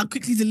it and then I'll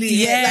quickly delete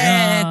it.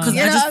 Yeah, because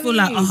I just feel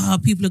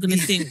like, people are going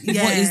to think,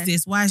 what is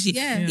this? Why is she?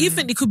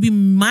 Even it could be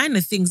minor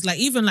things, like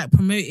even like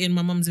promoting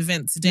my mum's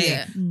event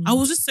today. I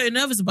was just so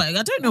nervous about it.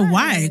 I don't know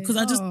why, because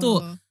I just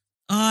thought,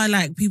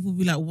 like people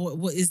be like,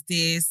 what is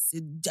this?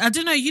 I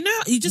don't know, you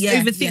just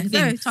overthink things.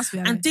 No, trust me,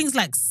 and things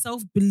like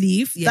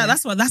self-belief.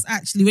 That's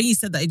actually, when you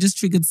said that, it just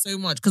triggered so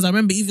much. Because I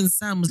remember even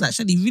Sam was like,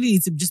 Shadi, you really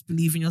need to just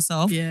believe in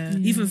yourself.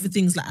 Even for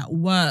things like at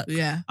work,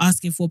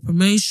 asking for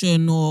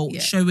promotion or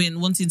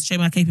wanting to show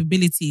my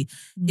capability.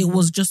 It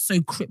was just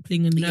so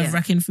crippling and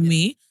nerve-wracking for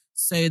me.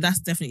 So that's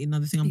definitely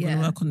another thing I'm going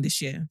to work on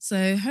this year.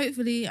 So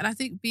hopefully, and I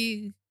think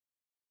being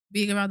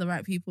around the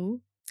right people,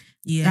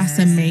 that's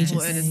a major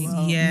thing.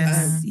 Well.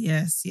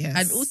 Yes.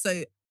 And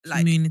also, like,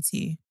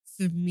 community.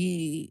 For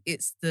me,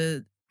 it's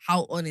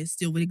how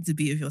honest you're willing to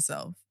be with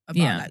yourself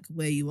about like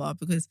where you are.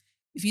 Because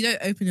if you don't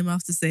open your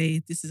mouth to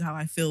say, this is how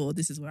I feel or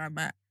this is where I'm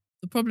at,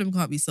 the problem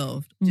can't be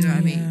solved. Do you know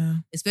what I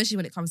mean? Especially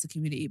when it comes to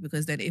community.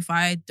 Because then if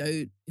I'm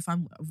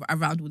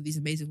around all these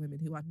amazing women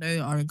who I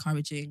know are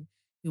encouraging,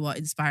 who are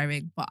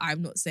inspiring, but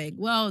I'm not saying,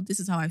 well, this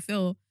is how I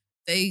feel,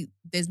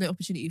 there's no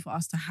opportunity for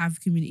us to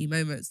have community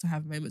moments, to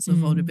have moments of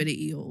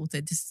vulnerability or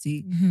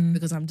authenticity,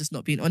 because I'm just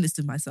not being honest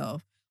with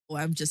myself, or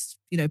I'm just,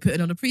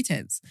 putting on a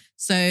pretense.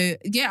 So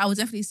I would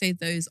definitely say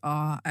those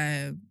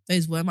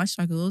were my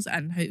struggles,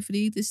 and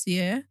hopefully this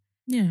year,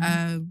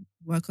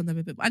 work on them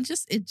a bit and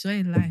just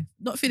enjoying life,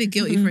 not feeling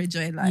guilty for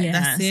enjoying life.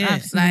 That's it.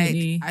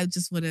 Absolutely. Like I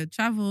just want to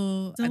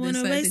travel. Don't want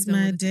to waste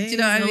my days. Do you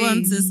know what I mean?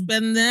 Want to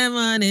spend them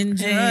on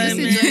enjoyment.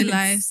 Just enjoy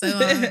life. So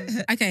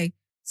okay,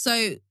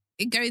 so.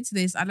 In going to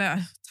this, I know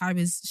time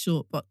is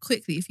short, but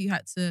quickly, if you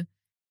had to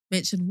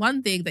mention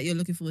one thing that you're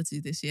looking forward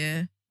to this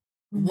year,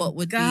 what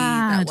would be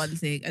that one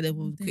thing? And then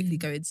we'll quickly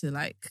go into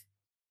like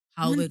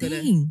how we're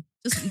gonna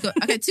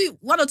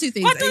one or two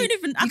things. I can't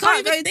even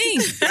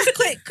think.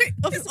 Quick,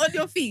 it's on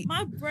your feet.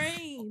 My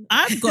brain.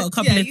 I've got a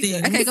couple of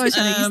things. Okay, go on,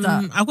 Shadi, you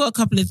start. I've got a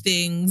couple of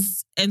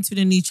things.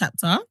 Entering a new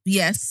chapter.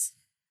 Yes.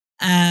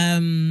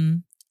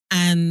 And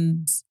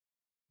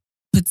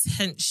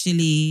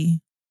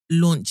potentially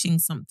launching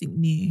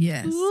something new.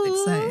 Yes,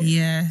 exciting.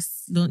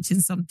 Yes, launching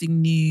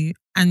something new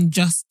and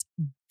just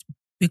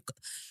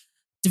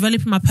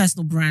developing my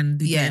personal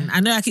brand again.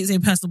 I know I keep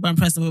saying personal brand,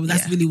 but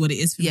that's really what it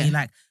is for me.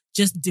 Like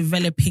just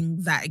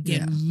developing that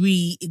again,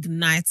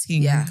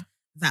 reigniting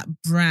that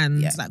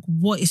brand. Like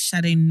what is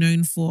Shadi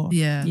known for?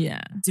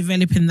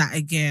 Developing that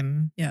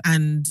again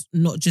and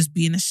not just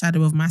being a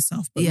shadow of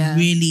myself, but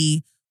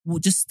really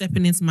just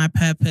stepping into my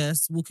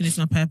purpose, walking into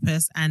my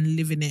purpose and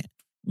living it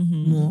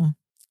more.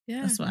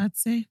 Yeah. That's what I'd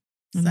say.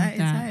 Exciting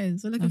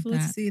times. We're looking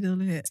forward to seeing all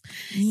of it.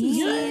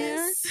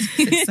 Yes.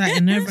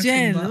 Exciting.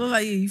 Jen, what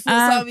about you? You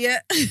thought some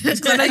yet? You've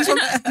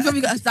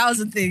probably got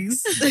 1,000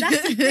 things.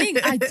 That's the thing.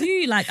 I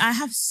do. Like, I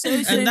have so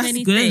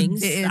many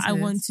things that I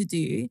want to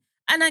do.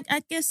 And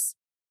I guess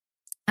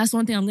that's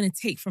one thing I'm going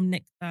to take from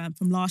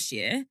last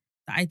year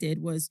that I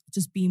did was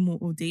just be more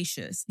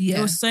audacious. Yeah.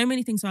 There were so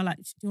many things where I like,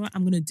 you know what,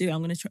 I'm going to do.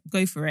 I'm going to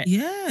go for it.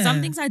 Yeah.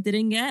 Some things I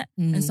didn't get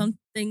and some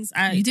things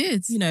you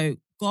did.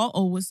 Got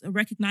or was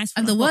recognized.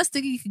 And the worst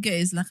thing you can get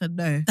is like a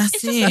no.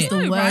 That's it. That's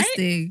the worst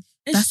thing.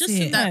 It's just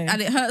it. And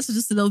it hurts for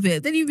just a little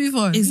bit. Then you move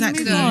on.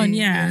 Exactly. You move on,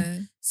 yeah.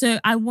 So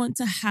I want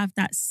to have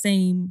that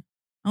same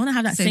vim.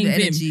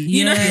 Energy.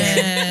 You know?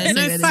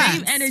 Yeah.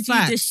 Same energy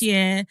this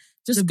year.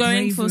 Just the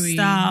going for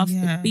stuff.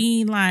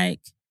 Being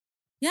like,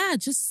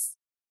 just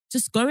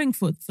going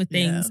for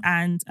things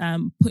and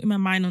putting my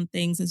mind on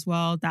things as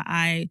well that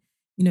I,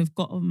 have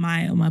got on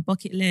my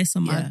bucket list,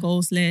 on my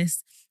goals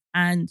list.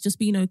 And just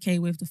being okay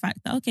with the fact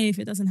that, okay, if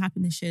it doesn't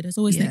happen this year, there's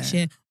always next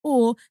year.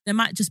 Or there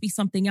might just be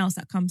something else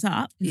that comes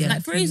up. Yeah.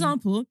 Like, for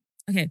example,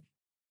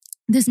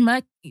 this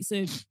Merky,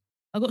 so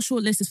I got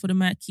shortlisted for the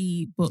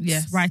Merky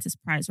Books Writers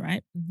Prize,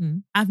 right? Mm-hmm.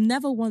 I've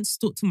never once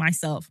thought to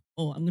myself,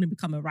 I'm going to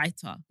become a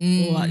writer.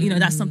 Or,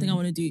 that's something I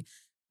want to do.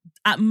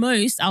 At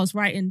most, I was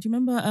writing, do you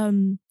remember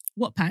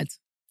Wattpad?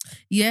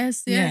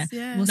 Yes.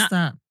 What's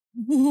that?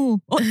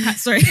 Wattpad,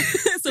 sorry.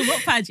 So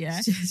Wattpad,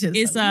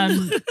 is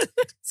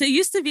so it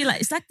used to be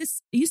like, it's like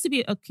this, it used to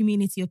be a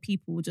community of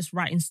people just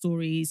writing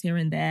stories here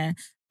and there.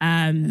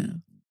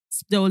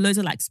 There were loads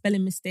of like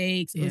spelling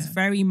mistakes. It was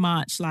very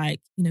much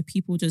like,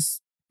 people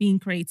just being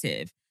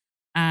creative.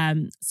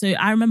 So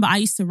I remember I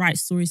used to write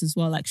stories as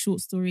well, like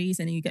short stories,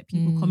 and then you get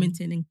people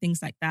commenting and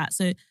things like that.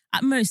 So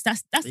at most,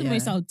 that's the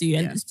most I'll do.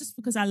 And it's just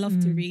because I love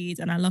to read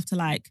and I love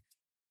to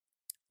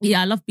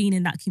I love being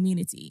in that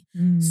community.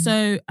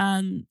 So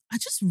I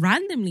just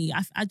randomly,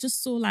 I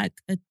just saw like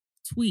a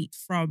tweet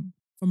from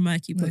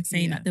Merky Books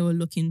saying that they were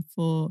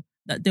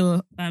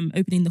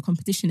opening the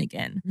competition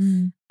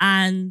again.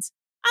 And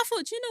I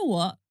thought, you know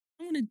what?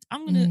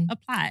 I'm gonna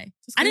apply.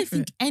 I didn't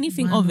think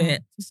anything of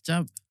it. Just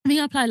jump. I think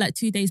I applied like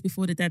 2 days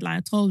before the deadline. I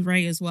told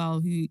Ray as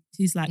well,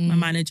 who's like my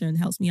manager and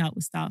helps me out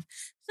with stuff.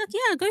 She's like,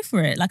 yeah, go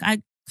for it. Like,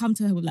 I come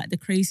to her with like the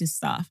craziest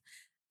stuff.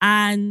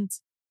 And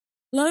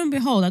lo and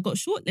behold, I got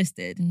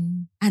shortlisted.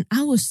 And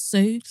I was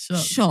so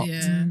shocked.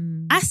 Yeah.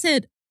 I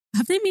said,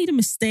 have they made a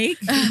mistake?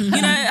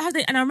 Have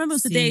they? And I remember it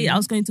was the day I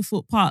was going to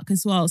Fort Park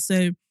as well.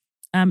 So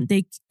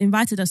they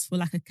invited us for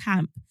like a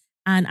camp.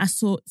 And I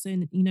saw,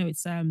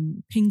 it's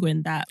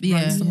Penguin that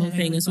runs the whole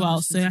thing as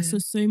well. So I saw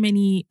so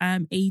many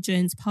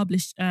agents,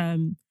 published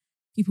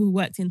people who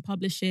worked in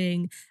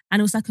publishing,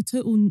 and it was like a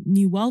total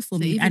new world for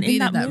me. And in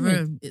that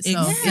room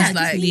itself, it's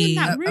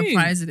like a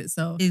prize in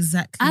itself.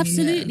 Exactly,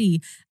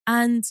 absolutely.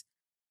 And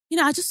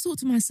I just thought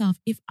to myself,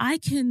 if I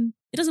can.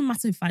 It doesn't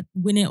matter if I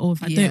win it or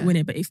if I don't win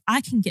it, but if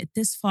I can get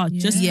this far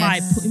just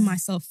by putting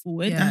myself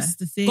forward, that's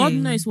the thing. God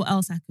knows what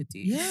else I could do.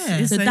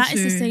 Yeah. So that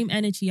is the same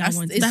energy I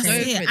want. That's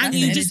it. And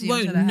you just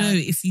won't know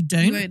if you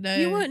don't. You won't know.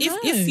 You won't know.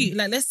 If you,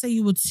 like, let's say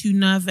you were too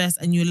nervous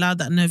and you allowed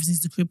that nervousness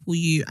to cripple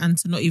you and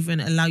to not even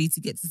allow you to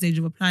get to the stage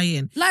of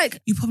applying,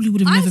 like, you probably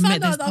would have never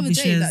met those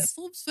publishers. Day, like,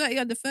 Forbes 30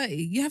 under 30,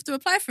 you have to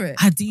apply for it.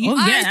 I did not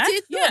know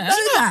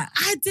that.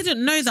 I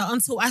didn't know that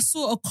until I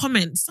saw a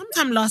comment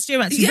sometime last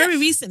year, actually, very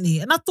recently.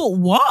 And I thought,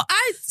 what?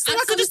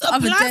 I could just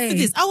apply for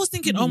this. I was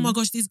thinking, oh my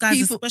gosh, these guys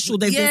are special.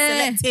 They've been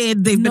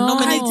selected. They've been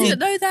nominated. I didn't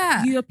know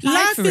that. You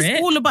applied for it. Life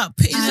is all about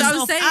putting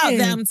yourself out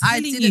there. I'm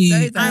telling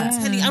you. I'm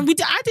telling you. And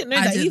I didn't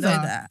know that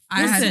either.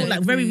 I had like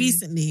very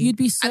recently. You'd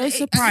be so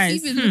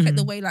surprised. Even look at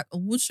the way like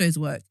award shows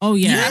work. Oh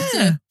yeah. You have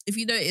to, if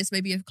you notice,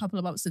 maybe a couple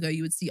of months ago,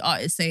 you would see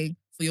artists saying,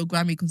 for your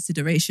Grammy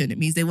consideration, it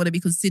means they want to be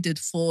considered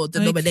for the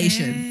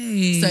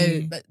nomination.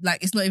 So, but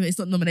like, it's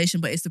not nomination,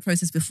 but it's the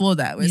process before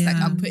that, where it's like,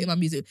 I'm putting my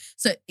music.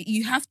 So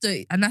you have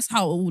to, and that's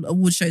how all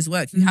award shows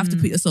work. You have to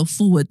put yourself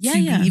forward to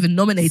be even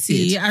nominated.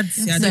 See, I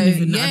didn't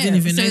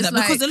even know that,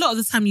 because a lot of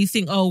the time you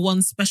think,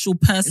 one special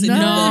person in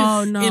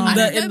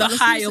the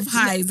high of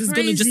highs is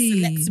going to just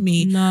select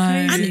me. No,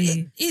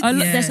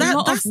 and there's a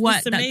lot of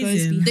work that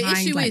goes behind. The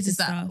issue is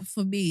that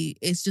for me,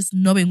 it's just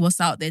knowing what's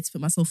out there to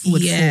put myself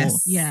forward for.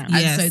 Yeah,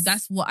 and so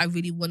that's what I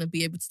really want to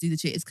be able to do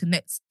this year, is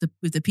connect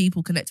with the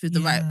people, connect with the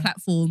right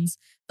platforms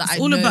that it's I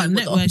all know about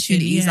what the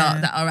opportunities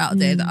that are out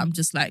there, that I'm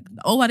just like,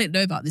 I didn't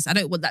know about this. I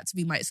don't want that to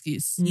be my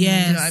excuse.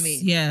 Yes. You know what I mean?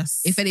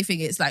 Yes. If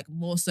anything, it's like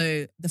more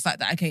so the fact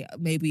that, okay,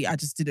 maybe I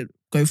just didn't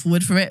go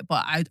forward for it,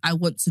 but I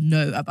want to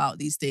know about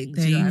these things.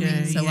 There you know you what I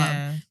mean? So,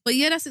 but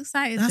that's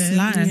exciting. That's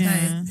life.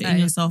 Putting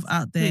yourself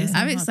out there.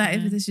 I'm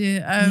excited for this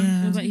year.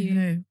 What about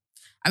you?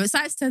 I'm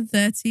excited to turn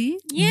 30.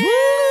 Yeah.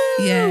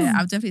 Yeah,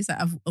 I'm definitely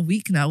excited. A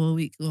week now,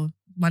 or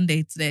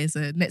Monday today,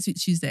 so next week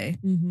Tuesday.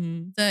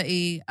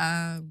 30.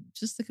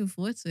 Just looking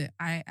forward to it.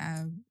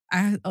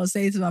 I was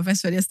saying to my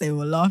best friend yesterday, we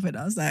were laughing.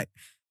 I was like,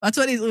 my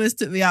 20s always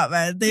took me out,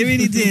 man. They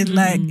really did.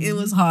 Like, it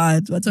was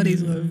hard. My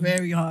 20s were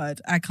very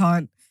hard. I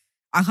can't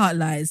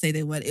lie and say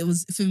they weren't. It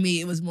was, for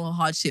me, it was more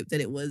hardship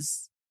than it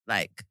was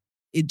like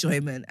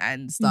enjoyment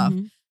and stuff.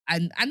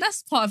 And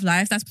that's part of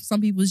life. That's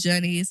some people's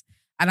journeys.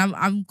 And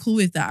I'm cool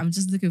with that. I'm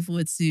just looking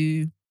forward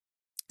to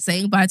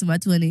saying bye to my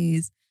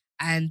 20s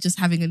and just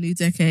having a new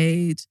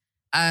decade.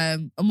 A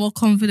more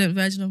confident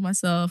version of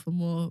myself, a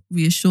more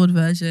reassured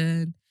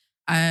version.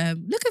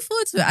 Looking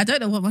forward to it. I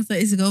don't know what my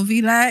 30s are going to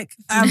be like.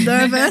 I'm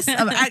nervous.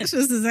 I'm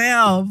anxious as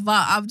hell.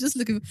 But I'm just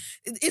looking...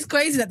 It's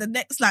crazy that the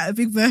next like a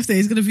big birthday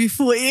is going to be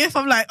 40th.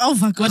 I'm like, oh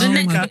my God. The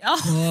Like,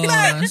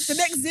 the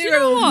next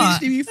zero will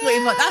literally be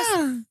 40. But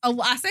that's...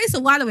 I say it's a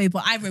while away,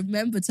 but I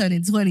remember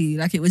turning 20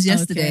 like it was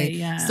yesterday. Okay,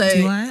 yeah. So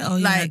Do I? Oh,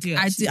 yeah,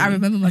 I do. I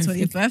remember my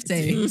 20th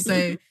birthday.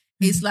 So...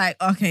 It's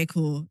like, okay,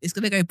 cool. It's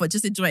going to go, but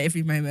just enjoy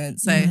every moment.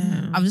 So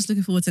I'm just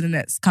looking forward to the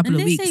next couple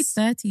of weeks. And they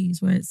say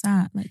 30s where it's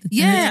at. Like the 30s.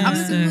 Yeah, I'm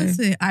looking forward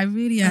to it. I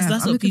really am.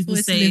 That's what people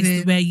say.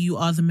 It's where you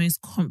are the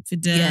most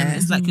confident. Yeah.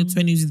 It's like your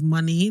 20s with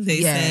money,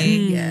 they say.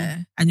 Yeah.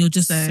 And you're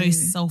just so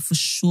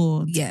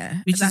self-assured. Yeah.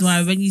 Which is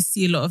why when you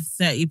see a lot of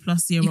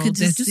 30-plus-year-olds,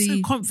 they're just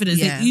so confident.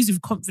 Yeah. They use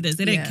with confidence.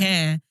 They don't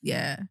care.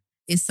 Yeah.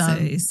 So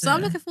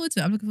I'm looking forward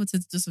to it. I'm looking forward to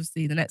just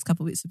obviously the next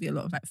couple of weeks will be a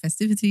lot of like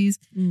festivities,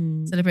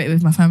 celebrating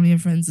with my family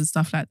and friends and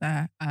stuff like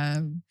that.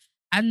 And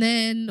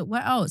then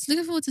what else?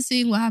 Looking forward to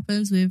seeing what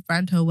happens with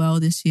Brand Well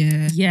this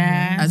year.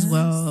 Yeah. As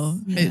well.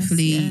 Yes,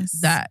 Hopefully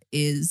that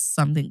is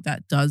something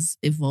that does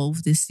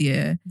evolve this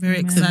year. Very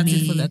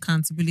excited for the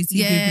accountability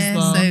group as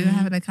well. So we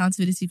have an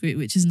accountability group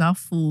which is now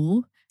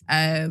full.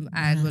 And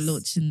we're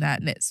launching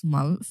that next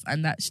month.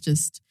 And that's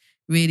just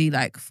really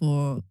like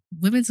for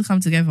women to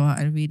come together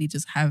and really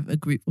just have a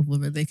group of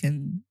women they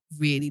can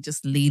really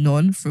just lean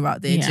on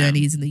throughout their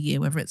journeys in the year,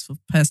 whether it's for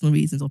personal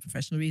reasons or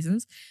professional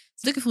reasons.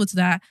 So looking forward to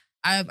that.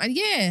 And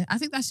yeah, I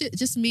think that's it.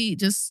 Just me,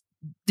 just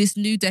this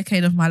new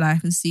decade of my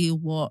life and see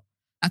what,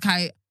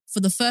 for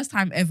the first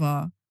time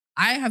ever,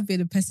 I have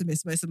been a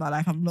pessimist most of my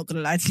life. I'm not going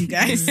to lie to you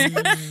guys.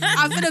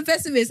 I've been a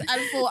pessimist and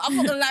I'm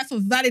not going to lie for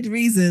valid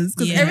reasons.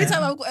 Because every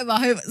time I've got in my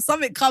home,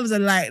 something comes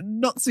and like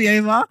knocks me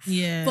over.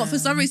 Yeah. But for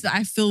some reason,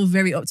 I feel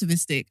very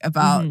optimistic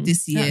about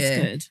this year.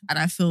 That's good. And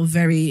I feel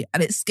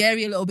and it's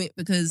scary a little bit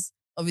because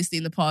obviously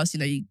in the past,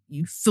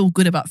 you feel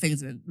good about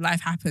things and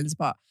life happens,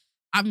 but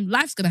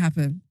life's going to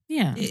happen.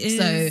 Yeah.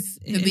 So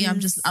for me,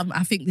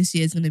 I think this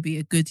year is going to be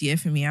a good year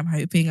for me. I'm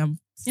hoping,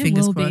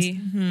 fingers crossed.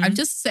 I'm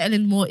just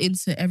settling more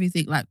into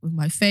everything, like with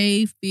my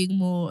faith, being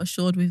more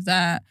assured with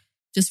that,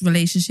 just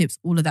relationships,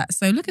 all of that.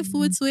 So looking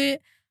forward to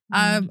it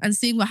and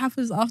seeing what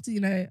happens after,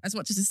 as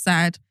much as it's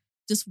sad,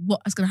 just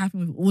what's going to happen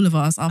with all of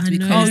us after we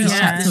close this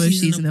chapter of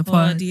She's in the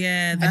Pod.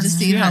 Yeah, and just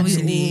seeing how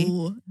we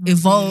all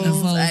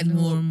evolve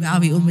and how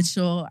we all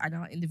mature and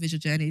our individual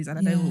journees. And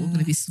I know we're all going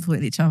to be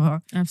supporting each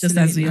other just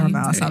as we are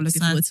now. So I'm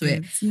looking forward to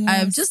it.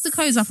 Yes. Just to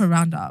close up a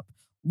roundup,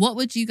 what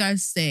would you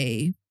guys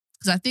say?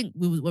 Because I think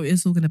what we were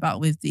talking about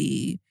with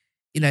the,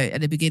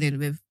 at the beginning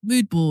with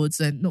mood boards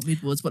and not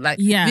mood boards, but like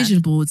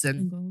vision boards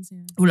and goals,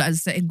 or like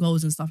setting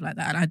goals and stuff like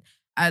that. And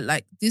I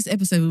like this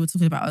episode we were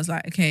talking about, I was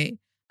like, okay,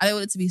 I don't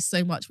want it to be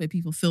so much where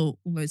people feel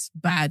almost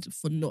bad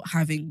for not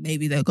having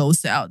maybe their goals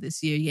set out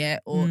this year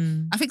yet. Or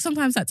I think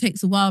sometimes that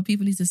takes a while.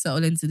 People need to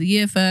settle into the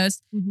year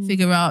first,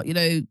 figure out,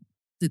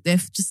 that they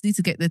just need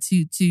to get their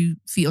two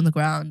feet on the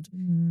ground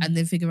and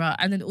then figure out.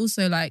 And then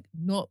also like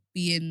not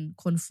being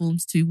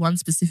conformed to one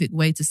specific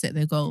way to set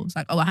their goals.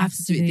 Like, I have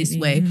to do it this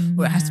way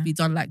or it has to be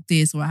done like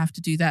this or I have to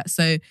do that.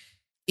 So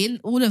in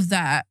all of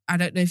that, I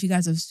don't know if you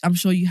guys have, I'm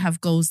sure you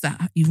have goals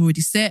that you've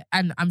already set.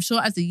 And I'm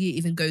sure as the year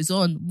even goes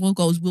on, more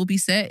goals will be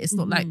set. It's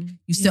not like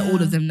you set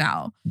all of them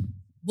now.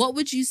 What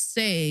would you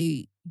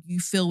say you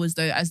feel as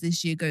though as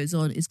this year goes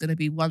on is going to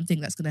be one thing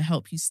that's going to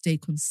help you stay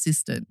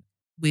consistent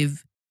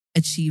with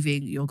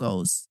achieving your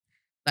goals?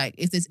 Like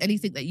if there's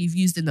anything that you've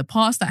used in the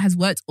past that has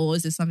worked, or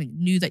is there something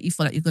new that you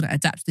feel like you're going to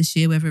adapt this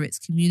year, whether it's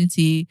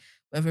community,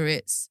 whether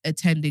it's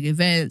attending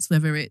events,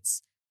 whether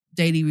it's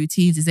daily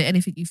routines? Is there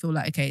anything you feel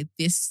like, okay,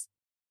 this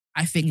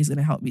I think is going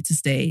to help me to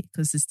stay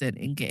consistent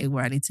in getting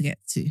where I need to get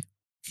to?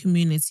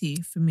 Community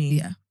for me.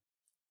 Yeah.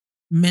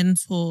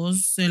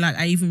 Mentors. So like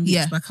I even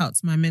reached back out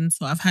to my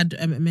mentor. I've had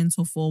a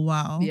mentor for a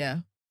while. Yeah.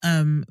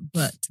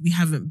 But we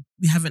haven't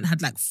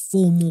had like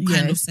formal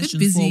kind of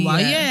sessions for a while.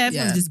 Yeah,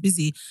 everyone's just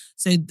busy.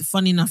 So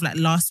funny enough, like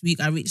last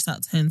week I reached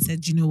out to her and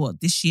said, you know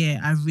what, this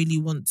year I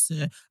want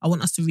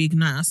us to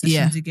reignite our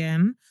sessions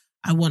again.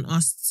 I want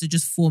us to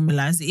just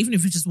formalize it, even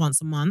if it's just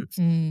once a month.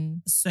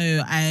 So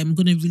I'm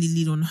going to really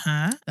lean on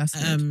her. That's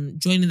good.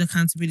 Joining the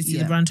accountability,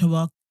 the Brand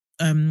Well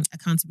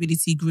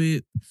accountability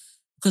group.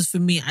 Because for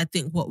me, I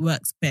think what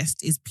works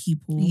best is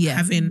people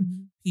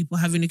having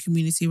a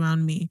community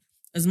around me.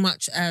 As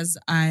much as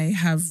I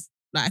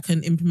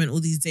can implement all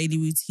these daily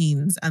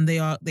routines and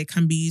they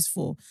can be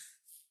useful,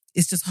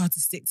 it's just hard to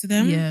stick to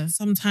them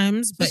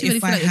sometimes. Especially but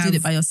if I have, you did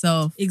it by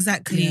yourself.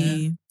 Exactly.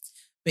 Yeah.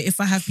 But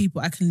if I have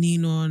people I can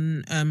lean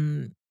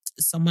on,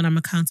 someone I'm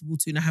accountable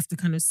to, and I have to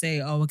kind of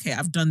say, oh, okay,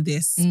 I've done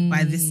this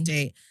by this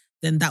date,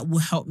 then that will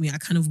help me. I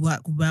kind of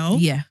work well.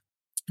 Yeah.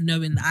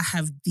 Knowing that I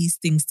have these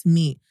things to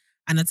meet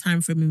and a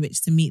time frame in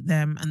which to meet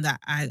them, and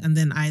that I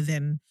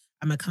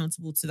I'm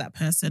accountable to that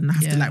person. I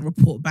have to like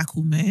report back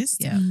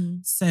almost. Yeah.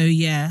 So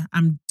yeah,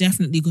 I'm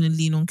definitely going to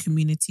lean on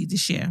community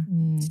this year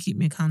to keep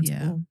me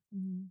accountable.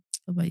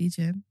 What about you,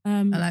 Jen?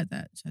 I like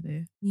that,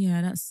 Shadow.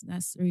 Yeah,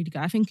 that's really good.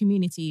 I think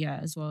community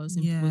as well is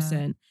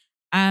important.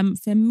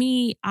 For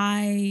me,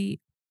 I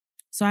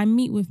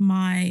meet with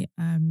my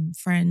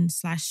friend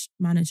 /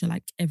 manager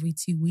like every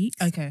 2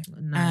 weeks. Okay.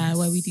 Nice.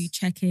 Where we do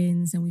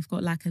check-ins and we've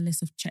got like a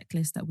list of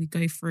checklists that we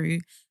go through.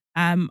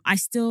 And I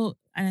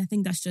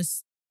think that's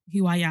just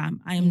who I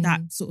am. I am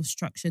that sort of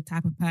structured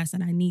type of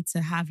person. I need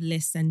to have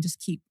lists and just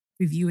keep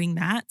reviewing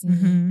that.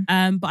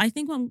 But I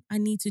think what I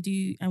need to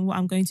do and what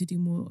I'm going to do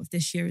more of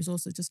this year is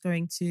also just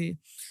going to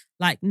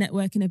like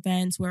networking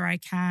events where I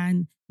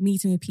can,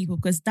 meeting with people,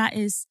 because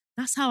that's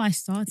how I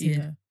started.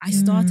 Yeah. I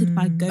started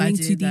by going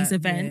to these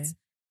events,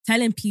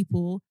 telling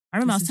people. I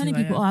remember I was telling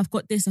people, I've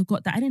got this, I've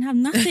got that. I didn't have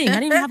nothing. I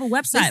didn't even have a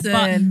website.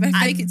 But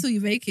fake it till you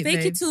make it.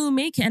 Fake it till you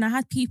make it. And I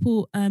had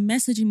people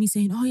messaging me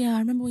saying, oh yeah, I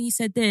remember when you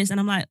said this.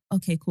 And I'm like,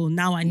 okay, cool.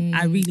 Now I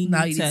really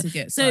need to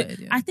get started.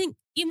 So I think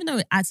even though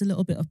it adds a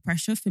little bit of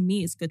pressure, for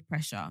me, it's good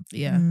pressure.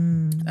 Yeah.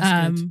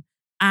 That's good.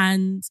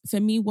 And for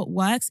me, what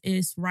works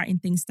is writing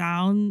things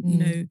down.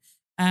 You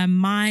know,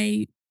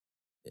 my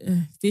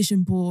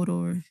vision board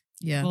or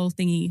goal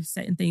thingy,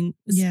 setting thing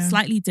is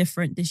slightly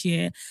different this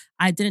year.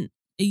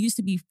 It used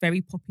to be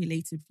very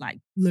populated with like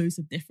loads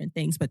of different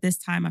things, but this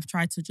time I've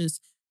tried to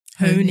just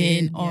hone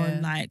in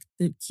on like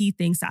the key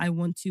things that I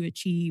want to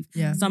achieve.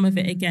 Yeah. Some of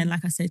it, again,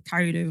 like I said,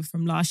 carried over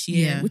from last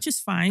year, which is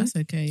fine. That's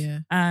okay, yeah.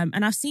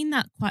 And I've seen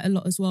that quite a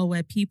lot as well,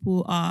 where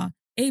people are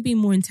being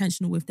more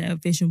intentional with their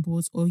vision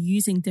boards or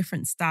using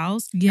different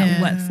styles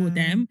that work for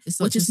them,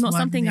 which is not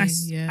something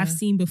I've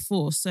seen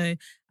before. So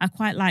I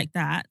quite like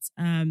that.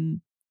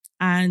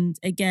 And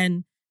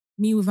again,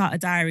 me without a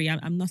diary,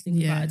 I'm nothing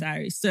without a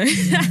diary. So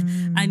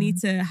I need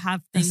to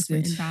have things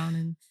written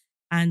down.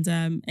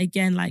 And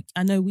again, like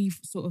I know we've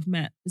sort of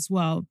met as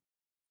well,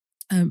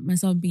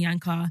 myself and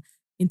Bianca,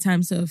 in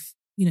terms of,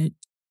 you know,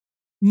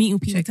 meeting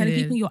people, telling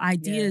people your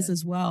ideas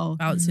as well.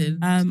 Bouncing.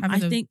 I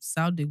think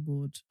sounding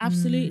board.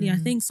 Absolutely. I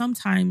think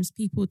sometimes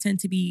people tend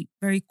to be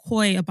very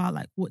coy about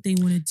like what they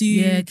want to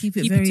do, keep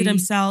it to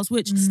themselves,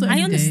 which I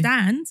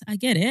understand. I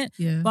get it.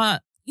 Yeah.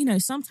 But you know,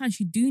 sometimes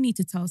you do need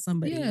to tell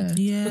somebody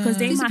because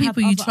they might have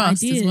other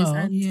ideas as well.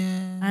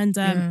 And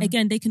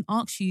again, they can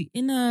ask you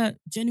in a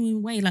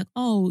genuine way, like,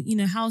 oh, you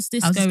know, how's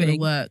this going? How's this going to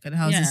work? And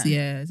how's this?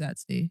 Yeah,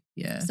 exactly.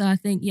 Yeah. So I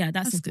think,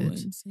 that's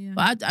important. Good. Yeah.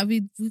 But I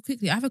mean,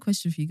 quickly, I have a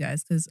question for you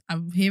guys because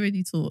I'm hearing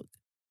you talk.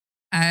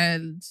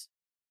 And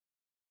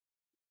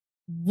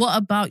what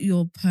about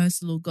your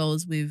personal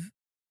goals with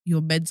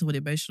your mental and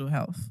emotional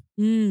health?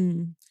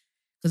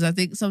 Because I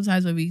think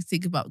sometimes when we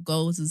think about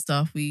goals and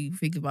stuff, we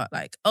think about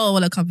like, oh, I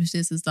want to accomplish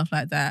this and stuff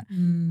like that.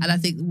 And I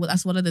think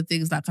that's one of the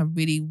things like I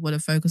really want to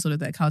focus on in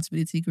the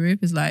accountability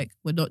group is like,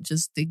 we're not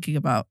just thinking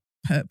about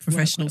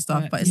professional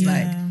stuff, but it's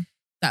like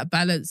that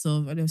balance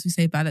of, I know we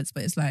say balance,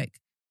 but it's like,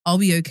 are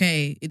we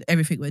okay in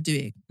everything we're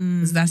doing?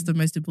 Because that's the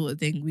most important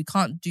thing. We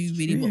can't do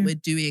really what we're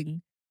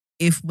doing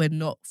if we're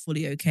not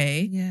fully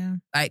okay. Yeah.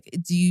 Like,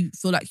 do you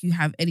feel like you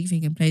have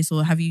anything in place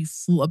or have you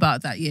thought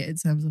about that yet in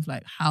terms of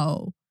like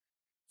how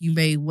you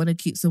may want to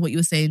keep, so what you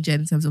were saying, Jen,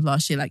 in terms of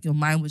last year, like your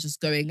mind was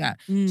just going at,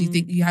 do you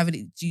think you have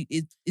any,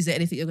 is there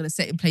anything you're going to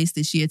set in place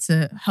this year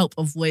to help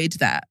avoid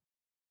that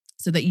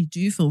so that you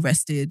do feel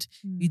rested,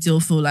 you do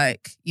feel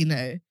like, you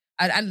know,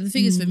 and the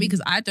thing is for me,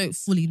 because I don't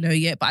fully know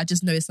yet, but I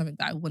just know it's something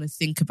that I want to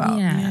think about.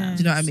 Yeah. Do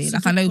you know what I mean?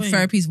 Like I know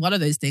therapy is one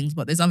of those things,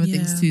 but there's other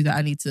things too that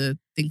I need to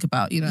think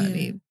about, you know what I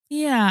mean?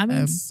 Yeah, I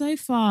mean, so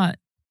far,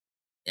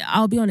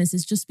 I'll be honest,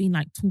 it's just been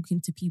like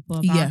talking to people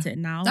about it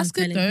now. That's and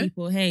good telling though.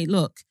 people, hey,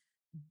 look,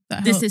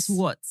 this is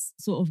what's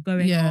sort of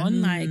going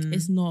on. Like,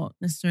 it's not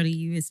necessarily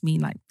you, it's me,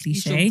 like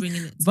cliche.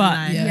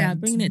 But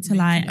bringing it to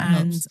light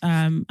and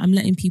I'm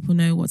letting people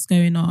know what's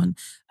going on.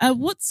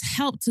 What's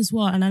helped as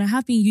well, and I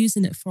have been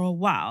using it for a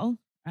while,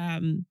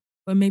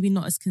 but maybe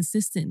not as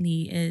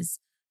consistently, is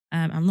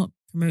I'm not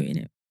promoting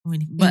it or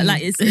anything, but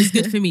like it's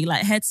good for me.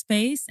 Like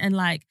Headspace, and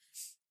like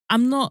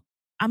I'm not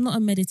a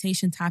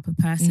meditation type of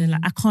person.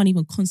 Like I can't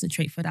even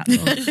concentrate for that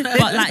long.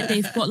 But like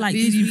they've got like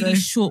these really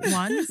short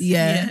ones.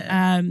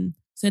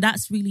 So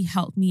that's really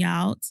helped me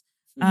out.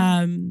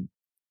 I'm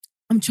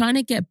trying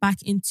to get back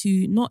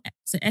into not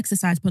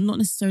exercise, but not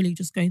necessarily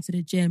just going to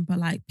the gym, but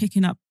like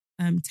picking up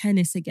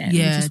tennis again, which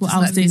is what I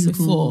was doing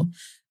before.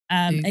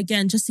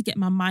 Again, just to get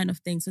my mind off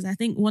things. Because I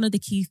think one of the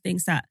key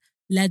things that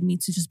led me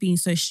to just being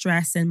so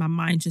stressed and my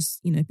mind just,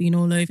 you know, being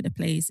all over the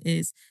place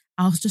is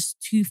I was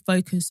just too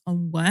focused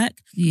on work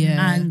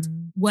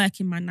and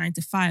working my 9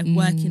 to 5,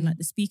 working like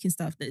the speaking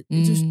stuff.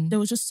 There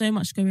was just so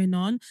much going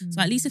on.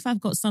 So at least if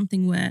I've got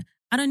something where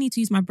I don't need to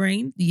use my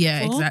brain,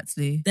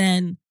 exactly,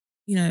 then,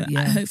 you know,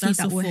 hopefully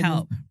that will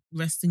help.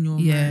 Resting your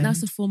mind.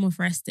 That's a form of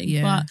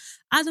resting. But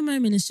at the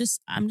moment,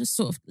 I'm just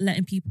sort of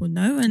letting people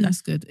know, and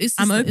that's good.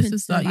 I'm open to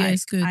like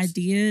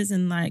ideas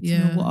and like, you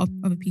know, what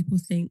other people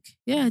think.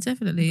 Yeah,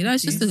 definitely.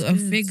 That's just a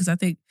thing, because I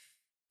think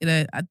you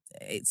know,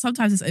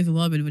 sometimes it's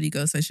overwhelming when you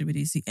go on social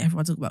media, you see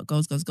everyone talking about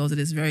goals, and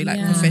it's very like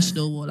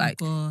professional or like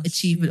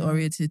achievement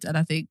oriented. And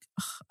I think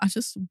I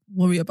just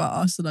worry about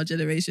us and our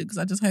generation, because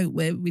I just hope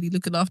we're really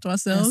looking after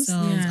ourselves.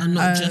 And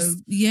not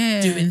just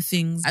doing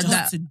things and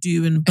just to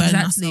do and burn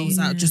ourselves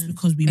out just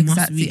because we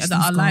must reach and these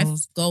our goals. life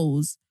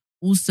goals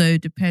also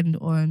depend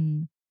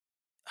on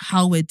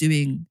how we're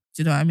doing.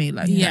 Do you know what I mean?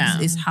 Like,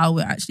 it's how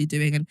we're actually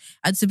doing.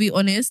 And to be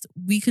honest,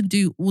 we can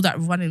do all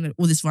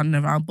this running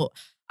around, but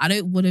I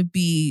don't want to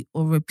be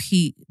or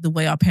repeat the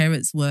way our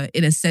parents were,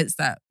 in a sense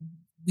that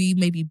we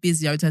may be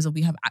busier in terms of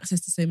we have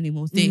access to so many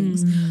more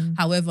things.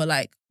 However,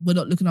 like, we're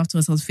not looking after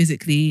ourselves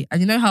physically.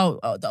 And you know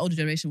how the older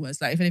generation was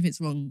like, if anything's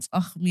wrong,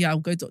 I'll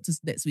go to doctors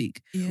next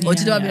week. Or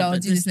do you know what I mean? I'll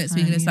do this next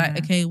week. And it's like,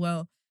 okay,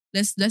 well,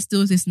 let's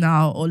deal with this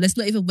now, or let's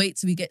not even wait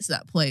till we get to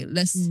that point.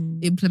 Let's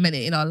implement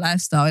it in our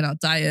lifestyle, in our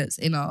diets,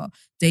 in our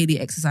daily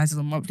exercises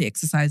or monthly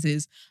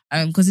exercises,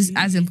 because it's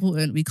as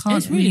important. We can't.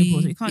 It's really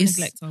important. We can't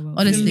neglect our well.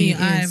 Honestly,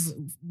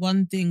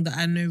 one thing that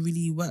I know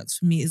really works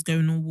for me is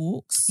going on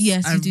walks.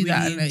 Yes, I you do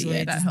really that.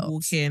 enjoy That helps.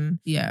 walking.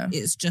 Yeah,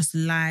 it's just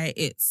light.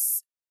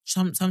 It's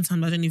sometimes I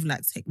don't even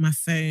like take my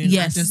phone.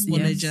 Yes, I just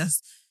want to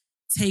just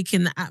take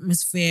in the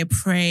atmosphere,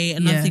 pray.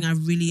 Another thing I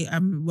really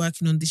am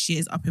working on this year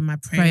is upping my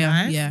prayer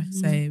life. Yeah,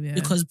 same. Yeah.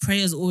 Because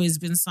prayer has always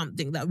been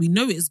something that we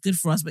know it's good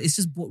for us, but it's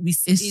just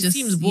it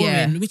seems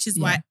boring, which is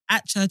why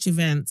at church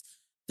events,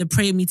 the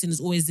prayer meeting is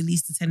always the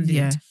least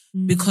attended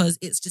because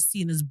it's just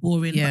seen as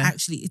boring, but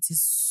actually it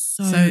is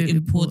so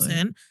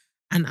important.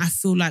 And I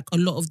feel like a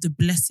lot of the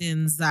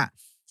blessings that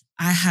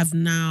I have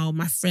now,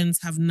 my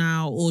friends have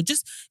now, or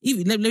just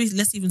even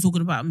let's even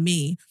talking about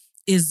me,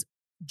 is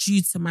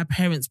due to my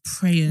parents'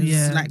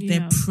 prayers, like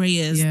their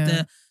prayers,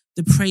 the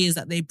prayers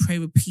that they pray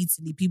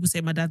repeatedly. People say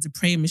my dad's a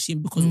prayer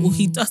machine because all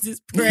he does is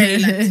pray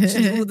like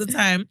literally all the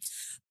time.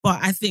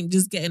 But I think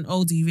just getting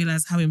older, you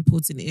realize how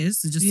important it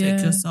is to just take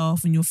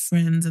yourself and your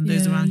friends and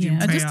those around you in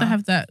prayer. And just to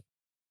have that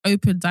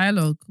open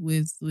dialogue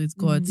with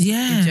God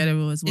in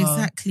general as well.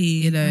 Exactly.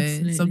 You know,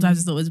 Absolutely. Sometimes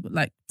it's not always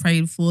like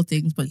praying for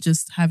things, but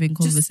just having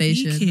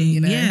conversation. Just speaking, you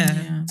know,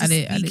 and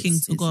speaking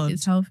to God.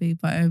 It's healthy.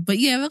 But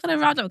yeah, we're gonna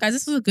round up, guys.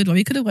 This was a good one.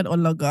 We could have went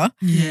on longer.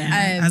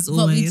 As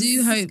always. But we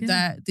do hope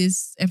that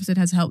this episode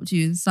has helped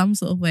you in some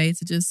sort of way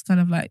to just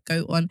kind of like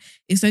go on.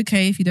 It's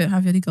okay if you don't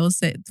have any goals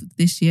set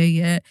this year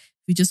yet.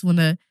 If you just want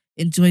to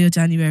enjoy your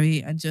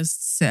January and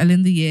just settle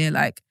in the year,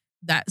 like,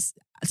 that's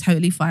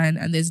totally fine.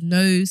 And there's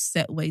no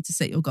set way to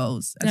set your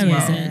goals as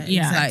well.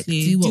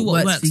 Exactly. Like, do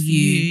what works for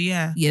you.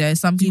 You know,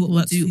 some people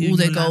do all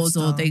their goals,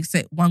 or they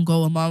set one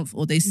goal a month,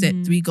 or they set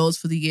 3 goals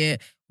for the year.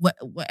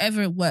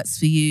 Whatever works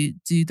for you,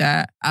 do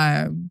that.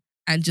 And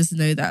just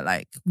know that,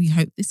 like, we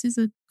hope this is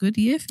a good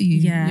year for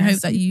you. We hope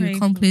that you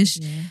accomplish,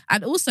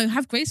 and also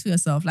have grace for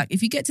yourself. Like,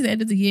 if you get to the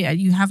end of the year and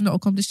you have not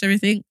accomplished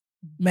everything,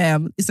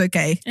 ma'am, it's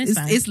okay.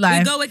 It's life.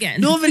 We go again.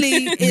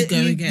 Normally,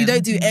 you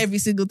don't do every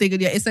single thing,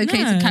 and it's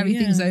okay to carry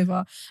things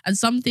over. And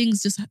some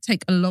things just they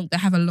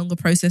have a longer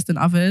process than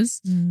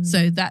others.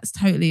 So that's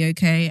totally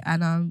okay.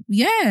 And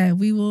we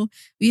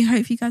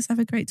hope you guys have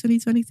a great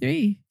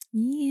 2023.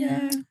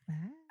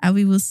 And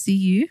we will see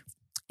you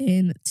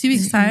in 2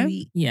 weeks' time.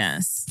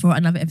 Yes. For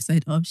another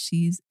episode of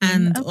She's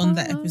And on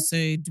that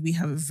episode, we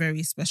have a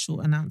very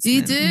special announcement.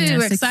 You do.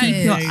 We're excited.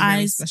 Keep your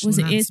eyes. Was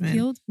it ears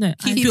peeled? No.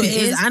 Keep your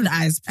ears and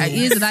eyes peeled.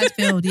 Ears and eyes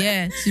peeled,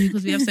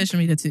 because we have social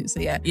media too. So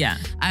yeah.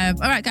 All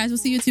right, guys. We'll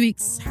see you in 2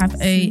 weeks. Have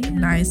a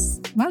nice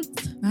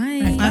month.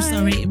 Bye. Right,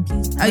 5-star rating,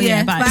 please. Oh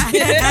yeah.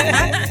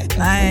 Bye.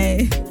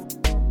 Bye.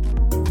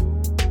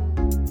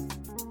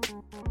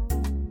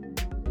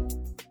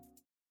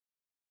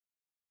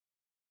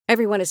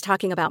 Everyone is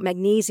talking about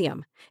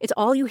magnesium. It's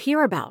all you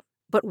hear about.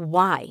 But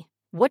why?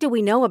 What do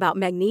we know about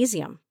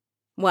magnesium?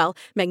 Well,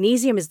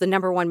 magnesium is the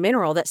 #1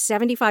 mineral that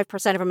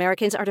 75% of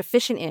Americans are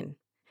deficient in.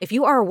 If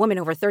you are a woman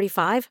over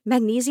 35,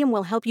 magnesium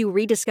will help you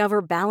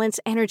rediscover balance,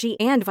 energy,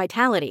 and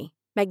vitality.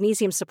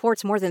 Magnesium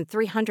supports more than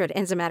 300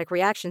 enzymatic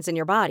reactions in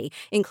your body,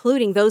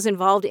 including those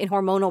involved in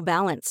hormonal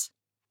balance.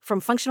 From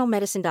functional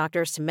medicine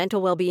doctors to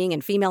mental well-being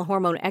and female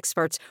hormone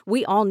experts,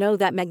 we all know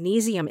that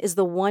magnesium is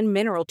the one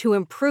mineral to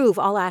improve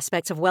all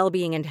aspects of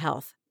well-being and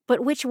health.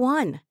 But which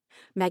one?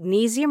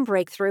 Magnesium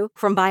Breakthrough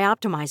from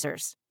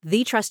Bioptimizers,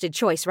 the trusted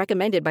choice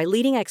recommended by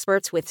leading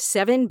experts with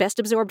 7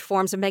 best-absorbed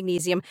forms of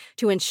magnesium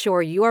to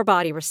ensure your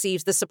body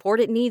receives the support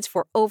it needs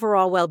for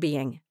overall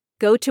well-being.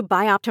 Go to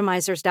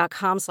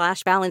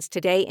bioptimizers.com/balance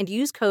today and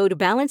use code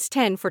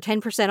BALANCE10 for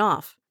 10%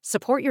 off.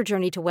 Support your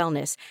journey to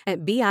wellness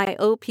at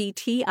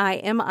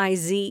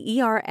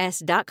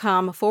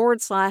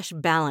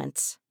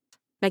bioptimizers.com/balance.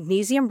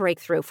 Magnesium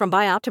Breakthrough from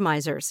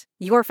Bioptimizers,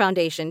 your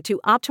foundation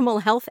to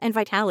optimal health and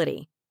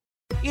vitality.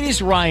 It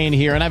is Ryan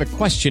here, and I have a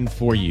question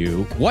for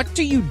you. What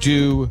do you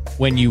do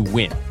when you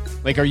win?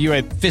 Like, are you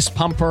a fist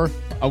pumper?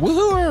 A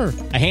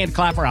woohooer, a hand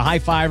clapper, a high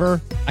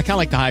fiver. I kind of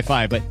like the high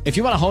five, but if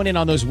you want to hone in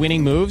on those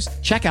winning moves,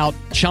 check out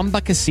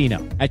Chumba Casino.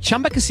 At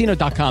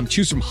ChumbaCasino.com,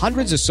 choose from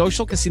hundreds of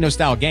social casino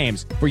style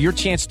games for your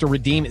chance to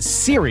redeem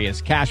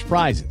serious cash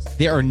prizes.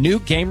 There are new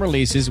game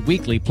releases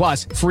weekly,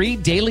 plus free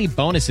daily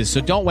bonuses.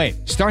 So don't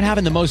wait. Start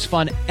having the most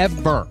fun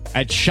ever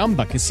at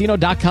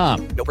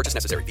ChumbaCasino.com. No purchase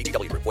necessary.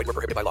 VGW Group. Void where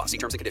prohibited by law. See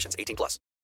terms and conditions. 18+.